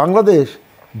বাংলাদেশ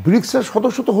ব্রিক্সের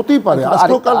সদস্য তো হতেই পারে,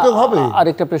 আজকেও কালকে হবে।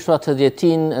 আরেকটা প্রশ্ন আছে যে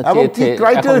চীন চেয়েছে,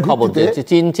 খবর দিয়েছে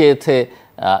চীন চেয়েছে,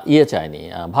 চায়নি,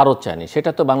 ভারত চায়নি,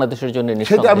 সেটা তো বাংলাদেশের জন্য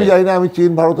সেটা আমি জানি না, আমি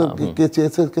চীন ভারতের কে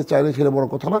চেয়েছে কে চায়নি সেটা বড়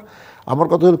কথা না। আমার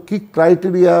কথা হলো কি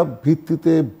ক্রাইটেরিয়া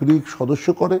ভিত্তিতে ব্রিক্স সদস্য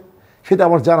করে সেটা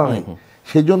আমার জানা নেই।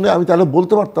 সেই জন্য আমি তাহলে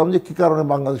বলতে পারতাম যে কী কারণে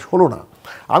বাংলাদেশ হলো না।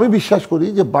 আমি বিশ্বাস করি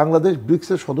যে বাংলাদেশ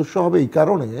ব্রিক্সের সদস্য হবে এই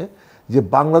কারণে যে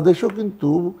বাংলাদেশও কিন্তু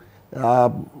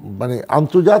মানে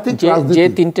আন্তর্জাতিক যে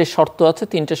 3টে শর্ত আছে,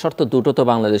 3টে শর্ত 2টো তো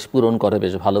বাংলাদেশ পূরণ করে,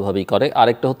 বেশ ভালোভাবেই করে।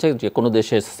 আরেকটা হচ্ছে যে কোনো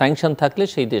দেশের স্যাংশন থাকলে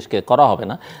সেই দেশকে করা হবে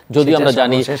না। যদিও আমরা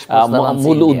জানি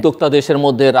মূল উদ্যোক্তা দেশের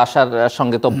মধ্যে রাশিয়ার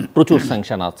সঙ্গে তো প্রচুর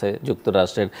স্যাংশন আছে,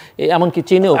 যুক্তরাষ্ট্রের, এমনকি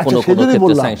চীনেও কোনো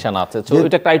ক্ষেত্রে স্যাংশন আছে।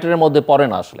 এটা ক্রাইটেরিয়ার মধ্যে পড়ে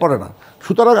না, আসলে পড়ে না।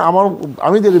 সুতরাং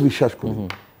আমি যেটা বিশ্বাস করি,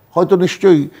 হয়তো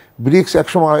নিশ্চয়ই ব্রিক্স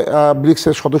একসময়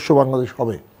ব্রিক্সের সদস্য বাংলাদেশ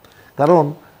হবে, কারণ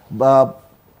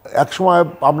একসময়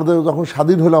আমাদের যখন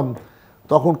স্বাধীন হলাম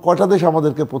তখন কয়টা দেশ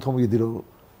আমাদেরকে প্রথম দিল,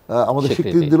 আমাদের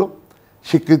স্বীকৃতি দিল।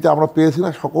 স্বীকৃতি আমরা পেয়েছি না,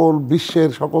 বিশ্বের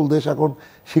সকল দেশ এখন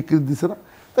স্বীকৃতি দিচ্ছে না।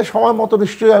 তাই সময় মতো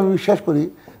নিশ্চয়ই আমি বিশ্বাস করি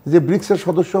যে ব্রিক্সের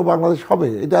সদস্য বাংলাদেশ হবে,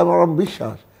 এটা আমার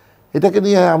বিশ্বাস। এটাকে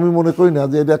নিয়ে আমি মনে করি না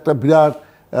যে এটা একটা বিরাট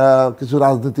কিছু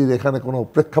রাজনীতির এখানে কোনো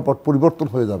প্রেক্ষাপট পরিবর্তন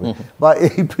হয়ে যাবে, বা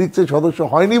এই ব্রিক্সের সদস্য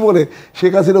হয়নি বলে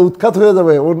শেখ হাসিনা উৎখাত হয়ে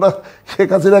যাবে, অন্য শেখ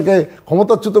হাসিনাকে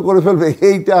ক্ষমতাচ্যুত করে ফেলবে,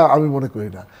 এইটা আমি মনে করি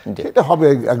না। এটা হবে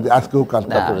আজকেও কাল।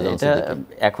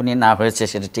 এখনই না হয়েছে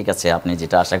সেটা ঠিক আছে, আপনি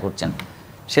যেটা আশা করছেন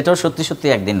সেটাও সত্যি সত্যি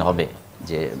একদিন হবে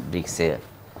যে ব্রিক্সে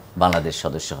বাংলাদেশ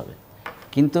সদস্য হবে।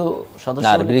 কিন্তু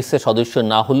ব্রিক্সের সদস্য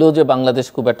না হলেও যে বাংলাদেশ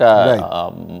খুব একটা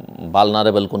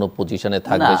ভালনারেবল কোনো পজিশনে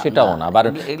থাকবে সেটাও না,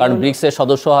 কারণ ব্রিক্সের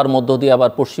সদস্য হওয়ার মধ্য দিয়ে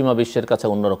আবার পশ্চিমা বিশ্বের কাছে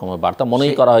অন্যরকমের বার্তা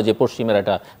মনেই করা হয় যে পশ্চিমের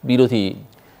একটা বিরোধী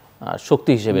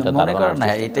শক্তি হিসেবে এটা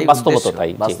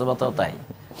বাস্তবতাও তাই।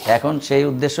 এখন সেই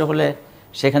উদ্দেশ্য হলে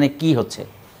সেখানে কি হচ্ছে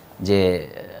যে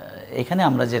এখানে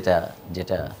আমরা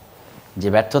যে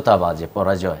ব্যর্থতা বা যে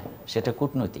পরাজয় সেটা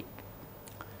কূটনৈতিক।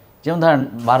 যেমন ধরেন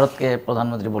ভারতকে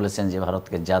প্রধানমন্ত্রী বলেছেন যে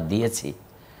ভারতকে যা দিয়েছি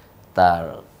তা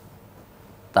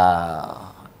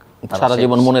সারা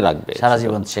জীবন মনে রাখবে, সারা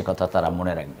জীবন সে কথা তারা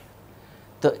মনে রাখবে।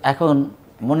 তো এখন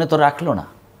মনে তো রাখলো না,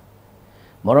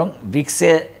 বরং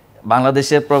ব্রিক্সে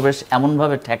বাংলাদেশের প্রবেশ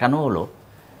এমনভাবে ঠেকানো হলো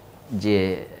যে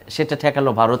সেটা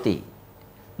ঠেকালো ভারতই,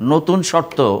 নতুন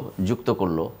শর্ত যুক্ত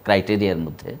করলো ক্রাইটেরিয়ার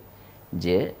মধ্যে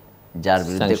যে যার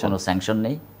বিরুদ্ধে কোনো স্যাংশন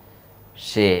নেই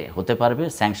সে হতে পারবে,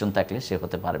 স্যাংশন থাকলে সে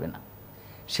হতে পারবে না।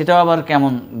 সেটাও আবার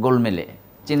কেমন গোলমেলে,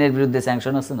 চীনের বিরুদ্ধে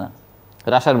স্যাংশন আছে না,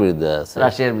 রাশিয়ার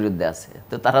বিরুদ্ধে আছে,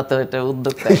 তো তারা তো এটা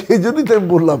উদ্যোগ। সেই জন্যই তো আমি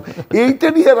বললাম এইটা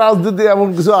নিয়ে রাজনীতি এমন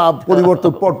কিছু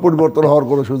পরিবর্তন হওয়ার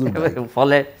কোনো সুযোগ নেই।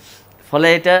 ফলে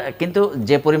এটা কিন্তু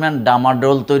যে পরিমাণ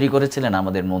ডামাডোল তৈরি করেছিলেন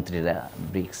আমাদের মন্ত্রীরা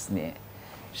ব্রিক্স নিয়ে,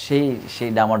 সেই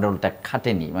ডামাডোলটা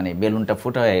খাটেনি, মানে বেলুনটা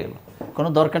ফুটা হয়ে গেল, কোনো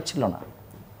দরকার ছিল না।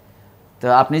 তো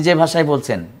আপনি যে ভাষায়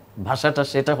বলছেন ভাষাটা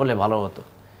সেটা হলে ভালো হতো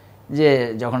যে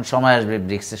যখন সময় আসবে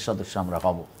ব্রিক্সের সদস্য আমরা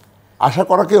হব। আশা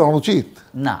করা কি অনুচিত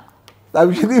না,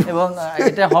 এবং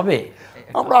এটা হবে,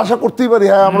 আমরা আশা করতেই পারি।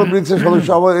 হ্যাঁ, আমরা ব্রিক্সের সদস্য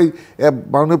হব। এই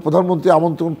মাননীয় প্রধানমন্ত্রী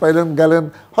আমন্ত্রণ পাইলেন, গেলেন,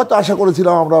 হয়তো আশা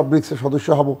করেছিলাম আমরা ব্রিক্সের সদস্য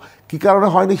হব। কি কারণে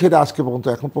হয়নি সেটা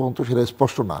এখন পর্যন্ত সেটা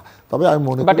স্পষ্ট না। তবে আমি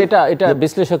মনে করি এটা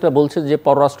বিশ্লেষকরা বলছে যে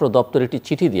পররাষ্ট্র দপ্তর একটি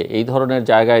চিঠি দিয়ে এই ধরনের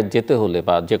জায়গায় যেতে হলে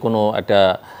বা যে কোনো একটা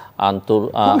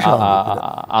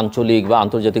আঞ্চলিক বা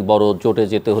আন্তর্জাতিক বড় জোটে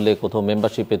যেতে হলে, কোথাও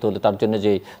মেম্বারশিপ পেতে হলে, তার জন্য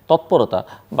যে তৎপরতা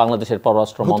বাংলাদেশের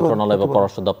পররাষ্ট্র মন্ত্রণালয় বা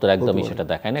পররাষ্ট্র দপ্তর একদমই সেটা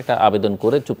দেখায় না, একটা আবেদন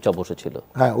করে চুপচাপ বসেছিল।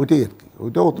 হ্যাঁ, ওইটাই আর কি,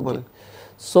 ওইটাও হতে পারে।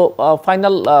 সো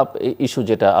ফাইনাল ইস্যু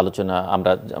যেটা আলোচনা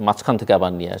আমরা মাঝখান থেকে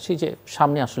আবার নিয়ে আসি, যে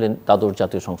সামনে আসলে দ্বাদশ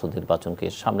জাতীয় সংসদ নির্বাচনকে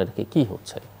সামনে রেখে কী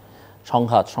হচ্ছে?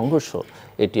 সংঘাত, সংঘর্ষ,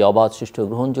 এটি অবাধ, সুষ্ঠু,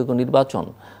 গ্রহণযোগ্য নির্বাচন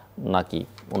নাকি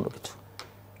অন্য কিছু?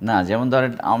 না, যেমন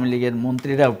ধরেন আওয়ামী লীগের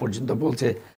মন্ত্রীরাও পর্যন্ত বলছে,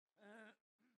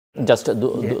 জাস্ট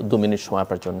 2 মিনিট সময়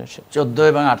আপনার জন্য। 14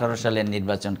 এবং 18 সালের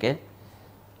নির্বাচনকে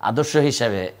আদর্শ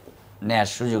হিসাবে নেয়ার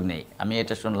সুযোগ নেই। আমি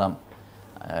এটা শুনলাম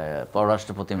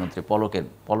পররাষ্ট্র প্রতিমন্ত্রী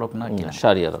পলক না কি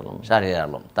শাহরিয়ার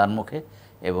আলম তার মুখে,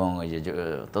 এবং ওই যে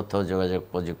তথ্য যোগাযোগ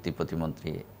প্রযুক্তি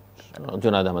প্রতিমন্ত্রী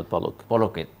জুনায়েদ আহমেদ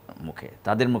পলকের মুখে,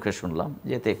 তাদের মুখে শুনলাম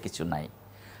যে এতে কিছু নাই।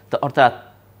 তো অর্থাৎ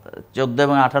 14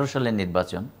 এবং 18 সালের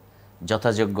নির্বাচন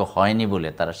যথাযোগ্য হয়নি বলে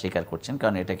তারা স্বীকার করছেন,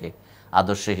 কারণ এটাকে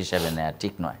আদর্শ হিসাবে নেওয়া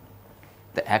ঠিক নয়।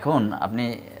 তো এখন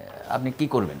আপনি কি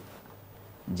করবেন?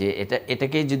 যে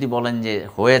এটাকেই যদি বলেন যে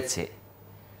হয়েছে,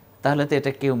 তাহলে তো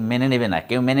এটা কেউ মেনে নেবে না।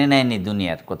 কেউ মেনে নেয়নি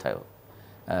দুনিয়ার কোথাও,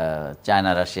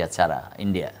 চায়না, রাশিয়া ছাড়া,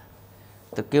 ইন্ডিয়া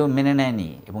তো কেউ মেনে নেয়নি,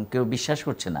 এবং কেউ বিশ্বাস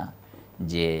করছে না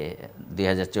যে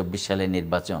 2024 সালের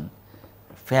নির্বাচন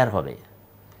ফেয়ার হবে।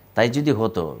 তাই যদি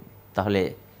হতো তাহলে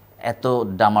এত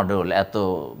ডামাডোল, এত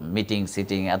মিটিং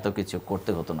সিটিং, এত কিছু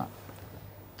করতে হতো না।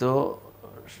 তো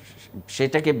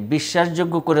সেটাকে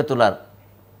বিশ্বাসযোগ্য করে তোলার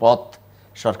পথ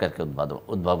সরকারকে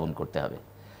উদ্ভাবন করতে হবে।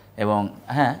 এবং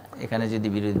হ্যাঁ, এখানে যদি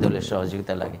বিরোধী দলের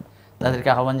সহযোগিতা লাগে তাদেরকে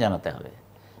আহ্বান জানাতে হবে।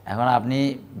 এখন আপনি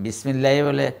বিসমিল্লাহ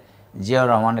বলে জিয়াউর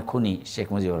রহমানের খুনি, শেখ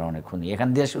মুজিবুর রহমানের খুনি এখান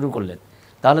দিয়ে শুরু করলেন,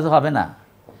 তাহলে তো হবে না।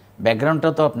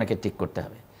 ব্যাকগ্রাউন্ডটাও তো আপনাকে ঠিক করতে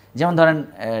হবে। যেমন ধরেন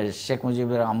শেখ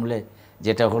মুজিবের আমলে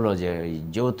যেটা হলো যে ওই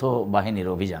যৌথ বাহিনীর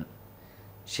অভিযান,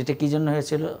 সেটা কী জন্য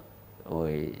হয়েছিল?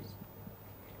 ওই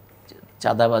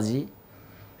চাঁদাবাজি,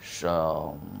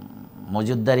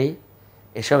 মজুদদারি,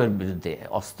 এসবের বিরুদ্ধে,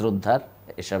 অস্ত্র উদ্ধার,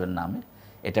 এসবের নামে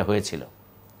এটা হয়েছিল।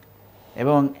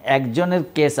 এবং একজনের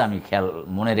কেস আমি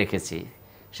মনে রেখেছি,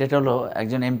 সেটা হলো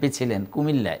একজন এমপি ছিলেন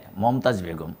কুমিল্লায়, মমতাজ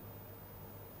বেগম,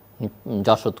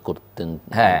 জাসদ করতেন।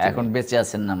 হ্যাঁ, এখন বেঁচে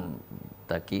আছেন,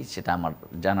 নামটা কি সেটা আমার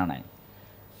জানা নাই।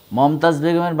 মমতাজ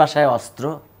বেগমের বাসায় অস্ত্র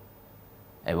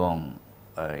এবং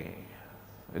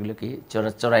এগুলো কি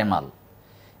চোরাই মাল,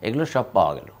 এগুলো সব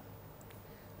পাওয়া গেল।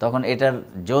 তখন এটার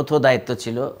যৌথ দায়িত্ব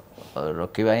ছিল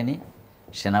রক্ষী বাহিনী,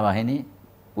 সেনাবাহিনী,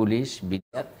 পুলিশ,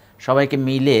 বিডিআর, সবাইকে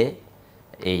মিলে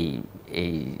এই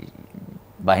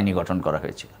বাহিনী গঠন করা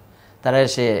হয়েছিল। তারা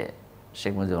এসে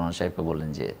শেখ মুজিবুর রহমান সাহেবকে বললেন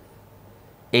যে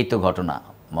এই তো ঘটনা,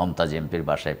 মমতাজ এমপির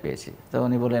বাসায় পেয়েছি। তো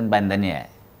উনি বললেন বান্দা নিয়ে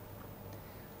আয়।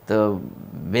 তো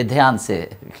বেঁধে আনছে,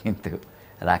 কিন্তু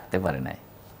রাখতে পারে নাই,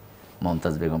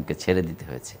 মমতাজ বেগমকে ছেড়ে দিতে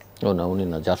হয়েছে। উনি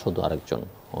না, জাসদ আরেকজন।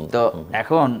 তো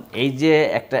এখন এই যে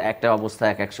একটা অবস্থা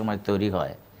এক সময় তৈরি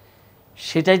হয়,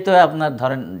 সেটাই তো আপনার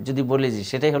ধরেন যদি বলি যে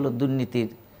সেটাই হলো দুর্নীতির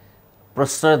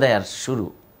প্রশ্রয় দেওয়ার শুরু।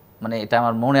 মানে এটা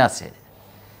আমার মনে আছে,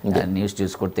 নিউজ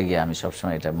টিউজ করতে গিয়ে আমি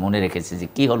সবসময় এটা মনে রেখেছি যে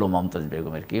কী হলো মমতাজ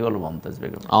বেগমের, কী হলো মমতাজ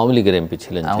বেগম, আওয়ামী লীগের এমপি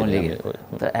ছিলেন, আওয়ামী লীগের।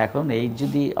 তো এখন এই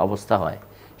যদি অবস্থা হয়,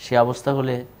 সে অবস্থা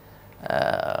হলে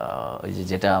ওই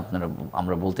যেটা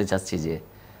আমরা বলতে চাচ্ছি যে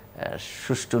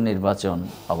সুষ্ঠু নির্বাচন,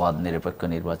 অবাধ নিরপেক্ষ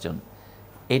নির্বাচন,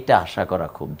 এটা আশা করা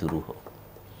খুব দুরূহ।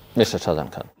 মিস্টার শাহজাহান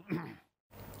খান,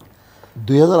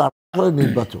 2018 সালের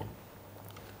নির্বাচন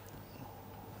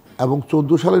এবং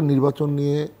 14 সালের নির্বাচন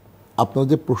নিয়ে আপনারা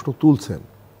যে প্রশ্ন তুলছেন,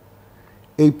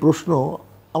 এই প্রশ্ন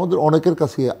আমাদের অনেকের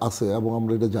কাছে আছে এবং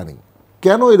আমরা এটা জানি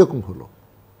কেন এরকম হলো।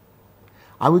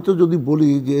 আমি তো যদি বলি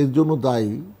যে এর জন্য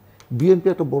দায়ী বিএনপি,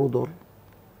 একটা বড় দল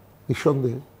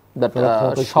নিঃসন্দেহে।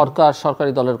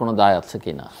 সরকারি দলের কোনো দায় আছে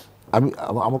কিনা, আমি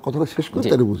আমার কথাটা শেষ করে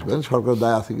তাহলে বুঝবেন সরকারের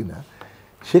দায় আছে কিনা।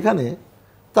 সেখানে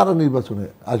তারা নির্বাচনে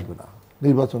আসবে না,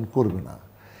 নির্বাচন করবে না,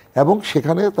 এবং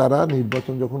সেখানে তারা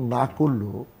নির্বাচন যখন না করলো,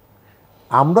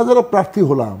 আমরা যারা প্রার্থী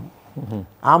হলাম,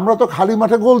 আমরা তো খালি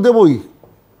মাঠে গোল দেবই।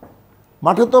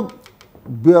 মাঠে তো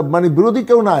মানে বিরোধী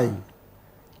কেউ নাই,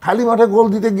 খালি মাঠে গোল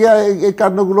দিতে গিয়ে এই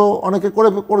কাণ্ডগুলো অনেকে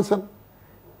করেছেন।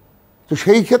 তো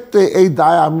সেই ক্ষেত্রে এই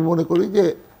দায় আমি মনে করি যে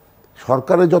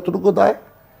সরকারের যতটুকু দায়,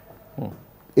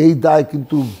 এই দায়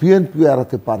কিন্তু বিএনপি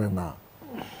এড়াতে পারে না,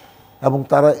 এবং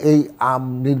তারা এই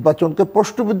নির্বাচনকে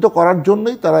প্রশ্নবিদ্ধ করার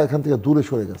জন্যই তারা এখান থেকে দূরে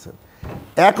সরে গেছেন।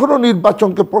 এখনও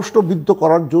নির্বাচনকে প্রশ্নবিদ্ধ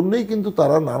করার জন্যই কিন্তু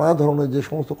তারা নানা ধরনের যে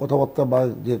সমস্ত কথাবার্তা বা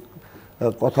যে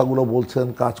কথাগুলো বলছেন,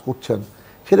 কাজ করছেন,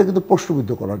 সেটা কিন্তু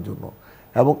প্রশ্নবিদ্ধ করার জন্য।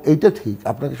 এবং এইটা ঠিক,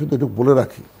 আপনাকে শুধু একটু বলে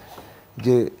রাখি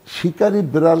যে শিকারি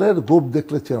বিড়ালের গোপ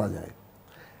দেখলে চেনা যায়।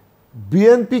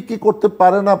 বিএনপি কি করতে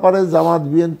পারে না পারে, জামাত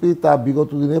বিএনপি, তা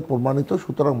বিগত দিনে প্রমাণিত।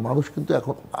 সুতরাং মানুষ কিন্তু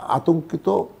এখন আতঙ্কিত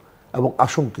এবং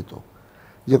আশঙ্কিত।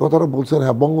 যে কথাটা বলছেন,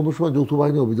 হ্যাঁ, বঙ্গবন্ধুর সময় যৌথ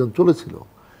বাহিনী অভিযান চলেছিল,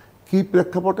 কি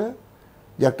প্রেক্ষাপটে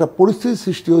যে একটা পরিস্থিতি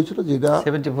সৃষ্টি হয়েছিল, যেটা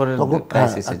তখন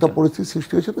একটা পরিস্থিতি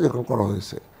সৃষ্টি হয়েছিল যখন করা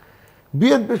হয়েছে।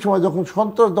 বিএনপির সময় যখন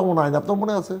সন্ত্রাস দমন আইন, আপনার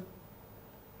মনে আছে,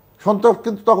 সন্ত্রাস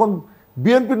কিন্তু তখন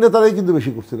বিএনপির নেতারাই কিন্তু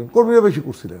বেশি করছিলেন, কর্মীরা বেশি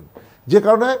করছিলেন, যে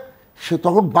কারণে সে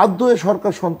তখন বাধ্য হয়ে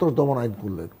সরকার সন্ত্রাস দমন আইন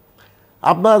করলেন।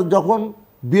 আপনার যখন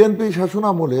বিএনপি শাসন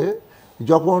আমলে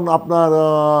যখন আপনার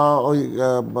ওই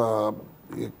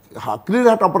ক্লিন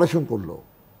হার্ট অপারেশন করলো,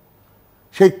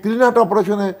 সেই ক্লিন হার্ট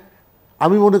অপারেশনে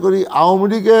আমি মনে করি আওয়ামী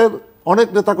লীগের অনেক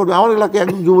নেতাকর্মী, আমার এলাকায়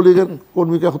একজন যুবলীগের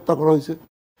কর্মীকে হত্যা করা হয়েছে,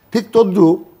 ঠিক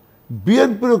তদ্রুপ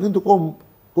বিএনপিরও কিন্তু কম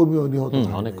কর্মী নিহত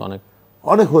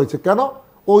অনেক হয়েছে। কেন?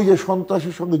 ওই যে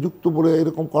সন্ত্রাসের সঙ্গে যুক্ত বলে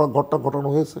এরকম ঘটনা ঘটানো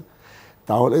হয়েছে।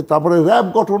 তাহলে তারপরে র্যাব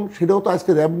গঠন, সেটাও তো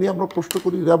আজকে র্যাব নিয়ে আমরা প্রশ্ন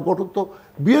করি। র্যাব গঠন তো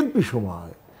বিএনপি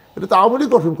সময়, এটা তো আওয়ামী লীগ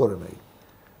গঠন করে নাই।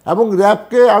 এবং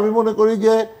র্যাবকে আমি মনে করি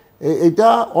যে এটা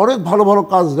অনেক ভালো ভালো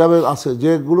কাজ র্যাবের আছে,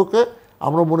 যেগুলোকে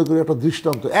আমরা মনে করি একটা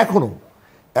দৃষ্টান্ত।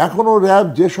 এখনও র্যাব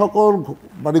যে সকল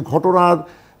মানে ঘটনার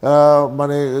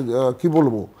মানে কি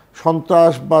বলবো,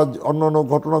 সন্ত্রাস বা অন্যান্য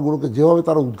ঘটনাগুলোকে যেভাবে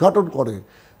তারা উদ্ঘাটন করে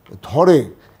ধরে,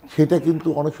 সেটা কিন্তু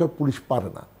অনেক সময় পুলিশ পারে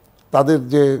না। তাদের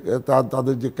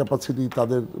যে ক্যাপাসিটি,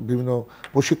 তাদের বিভিন্ন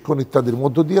প্রশিক্ষণ ইত্যাদির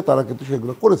মধ্য দিয়ে তারা কিন্তু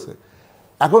সেগুলো করেছে।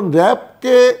 এখন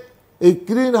র্যাবকে এই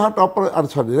ক্লিন হার্ট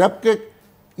র্যাবকে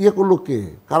ইয়ে করলো কে,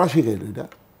 কারা শিখাইল এটা?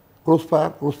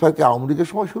 ক্রসফায়ার কি আওয়ামী লীগের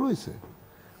সময় শুরু হয়েছে?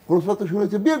 ক্রসফায়ার তো শুরু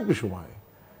হয়েছে বিএনপির সময়।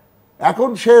 এখন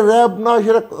সে র্যাব নয়,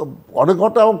 সেটা অনেক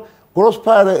ঘটনা। এবং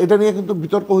ক্রসফায়ার এটা নিয়ে কিন্তু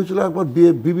বিতর্ক হয়েছিল একবার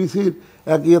বিবিসির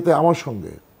এক ইয়েতে আমার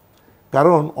সঙ্গে।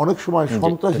 কারণ অনেক সময়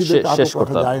সন্ত্রাসীদের আটক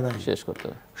করা যায় নাই,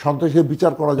 সন্ত্রাসীদের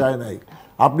বিচার করা যায় নাই।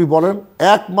 আপনি বলেন,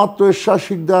 একমাত্র এরশাদ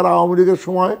শিকদার আওয়ামী লীগের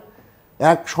সময়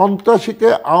এক সন্ত্রাসীকে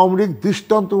আওয়ামী লীগ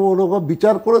দৃষ্টান্তমূলক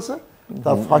বিচার করেছে,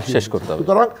 তার ফাঁসি শেষ করতে হবে।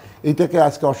 সুতরাং এইটাকে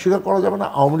আজকে অস্বীকার করা যাবে না।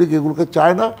 আওয়ামী লীগ এগুলোকে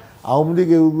চায় না। আওয়ামী লীগ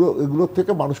এগুলোর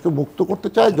থেকে মানুষকে মুক্ত করতে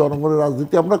চায়। জনগণের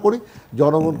রাজনীতি আমরা করি,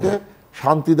 জনগণকে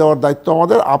শান্তি দেওয়ার দায়িত্ব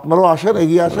আমাদের। আপনারাও আসেন,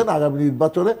 এগিয়ে আসেন। আগামী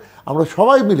নির্বাচনে আমরা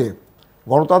সবাই মিলে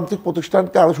গণতান্ত্রিক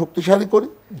প্রতিষ্ঠানকে আরো শক্তিশালী করি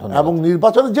এবং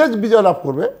নির্বাচনে যে বিজয় লাভ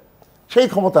করবে সেই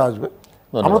ক্ষমতা আসবে।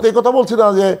 আমরা তো এই কথা বলছি না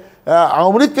যে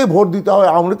আওয়ামী লীগকে ভোট দিতে হয়।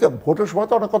 আওয়ামী লীগকে ভোটের সময়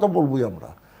তো অনেক কথা বলবোই আমরা,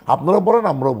 আপনারা বলেন,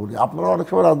 আমরাও বলি। আপনারা অনেক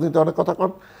সময় রাজনীতি অনেক কথা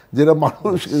কন যেটা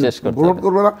মানুষ গ্রহণ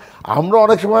করবে না। আমরা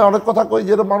অনেক সময় অনেক কথা কই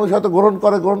যেটা মানুষ হয়তো গ্রহণ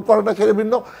করে না, সেটা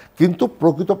ভিন্ন। কিন্তু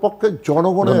প্রকৃতপক্ষে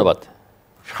জনগণের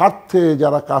স্বার্থে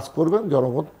যারা কাজ করবেন,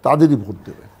 জনগণ তাদেরই ভোট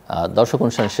দেবে। দর্শক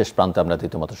অনুষ্ঠানের শেষ প্রান্তে আমরা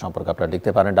তৃতীয় মাত্রা সম্পর্কে আপনারা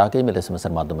লিখতে পারেন ডাকে, ইমেল, SMS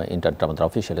এর মাধ্যমে, ইন্টারনেট, আমাদের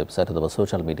অফিসিয়াল ওয়েবসাইট অথবা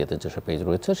সোশ্যাল মিডিয়াতে যেসব পেজ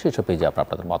রয়েছে সেসব পেজে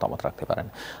আপনাদের মতামত রাখতে পারেন।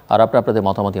 আর আপনাদের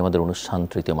মতামতই আমাদের অনুষ্ঠান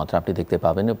তৃতীয় মাত্রা আপনি দেখতে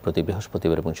পাবেন প্রতি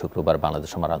বৃহস্পতিবার এবং শুক্রবার বাংলাদেশ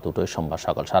সময় রাত 2টায়, সোমবার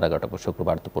সকাল 11:30,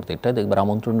 শুক্রবার দুপুর 3টায় দেখবার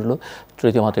আমন্ত্রণ হলো।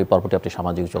 তৃতীয় মাত্রা এই পর্বটি আপনি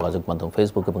সামাজিক যোগাযোগ মাধ্যম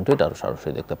ফেসবুক এবং টুইটারও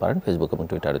সরাসরি দেখতে পারেন। ফেসবুক এবং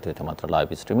টুইটারে তৃতীয় মাত্রা লাইভ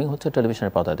স্ট্রিমিং হচ্ছে।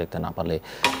 টেলিভিশনের পর্দায় দেখতে না পারলে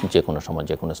যে কোনো সময়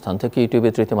যে কোনো স্থান থেকে ইউটিউবে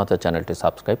তৃতীয় মাত্রা চ্যানেলটি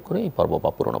সাবস্ক্রাইব করে এই পর্ব বা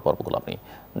পুরোনো পর্বগুলো আপনি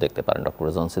দেখতে পারেন। ডক্টর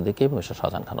রেজওয়ান, সিদ্দিকী এবং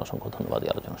শাহজাহান খান, অসংখ্য ধন্যবাদ এই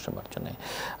আলোচনা শোনার জন্য।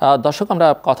 দর্শক, আমরা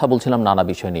কথা বলছিলাম নানা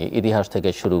বিষয় নিয়ে, ইতিহাস থেকে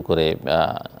শুরু করে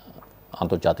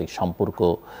আন্তর্জাতিক সম্পর্ক,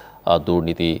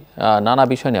 দুর্নীতি, নানা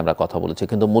বিষয় নিয়ে আমরা কথা বলেছি।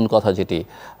 কিন্তু মূল কথা যেটি,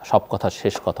 সব কথা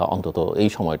শেষ কথা অন্তত এই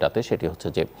সময়টাতে, সেটি হচ্ছে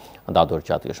যে দ্বাদশ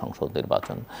জাতীয় সংসদ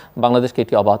নির্বাচন। বাংলাদেশকে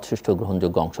একটি অবাধ, সুষ্ঠু,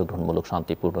 গ্রহণযোগ্য, অংশগ্রহণমূলক,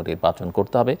 শান্তিপূর্ণ নির্বাচন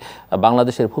করতে হবে।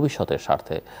 বাংলাদেশের ভবিষ্যতের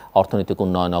স্বার্থে, অর্থনৈতিক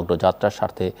উন্নয়ন, অগ্রযাত্রার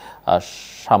স্বার্থে,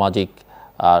 সামাজিক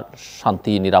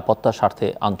শান্তি, নিরাপত্তার স্বার্থে,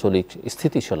 আঞ্চলিক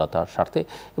স্থিতিশীলতার স্বার্থে,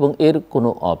 এবং এর কোনো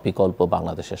বিকল্প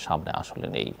বাংলাদেশের সামনে আসলে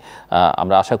নেই।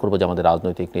 আমরা আশা করব যে আমাদের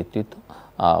রাজনৈতিক নেতৃত্ব,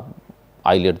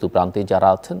 আইলের দুপ্রান্তে যারা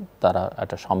আছেন, তারা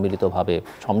একটা সম্মিলিতভাবে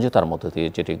সমঝোতার মধ্য দিয়ে,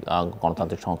 যেটি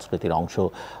গণতান্ত্রিক সংস্কৃতির অংশ,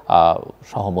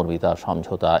 সহমর্মিতা,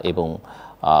 সমঝোতা এবং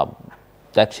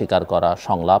ত্যাগ স্বীকার করা,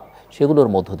 সংলাপ, সেগুলোর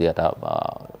মধ্য দিয়ে একটা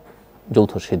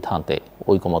যৌথ সিদ্ধান্তে,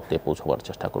 ঐকমত্যে পৌঁছবার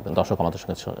চেষ্টা করবেন। দর্শক, আমাদের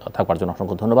সঙ্গে থাকবার জন্য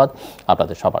অসংখ্য ধন্যবাদ।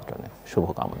 আপনাদের সবার জন্য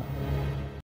শুভকামনা।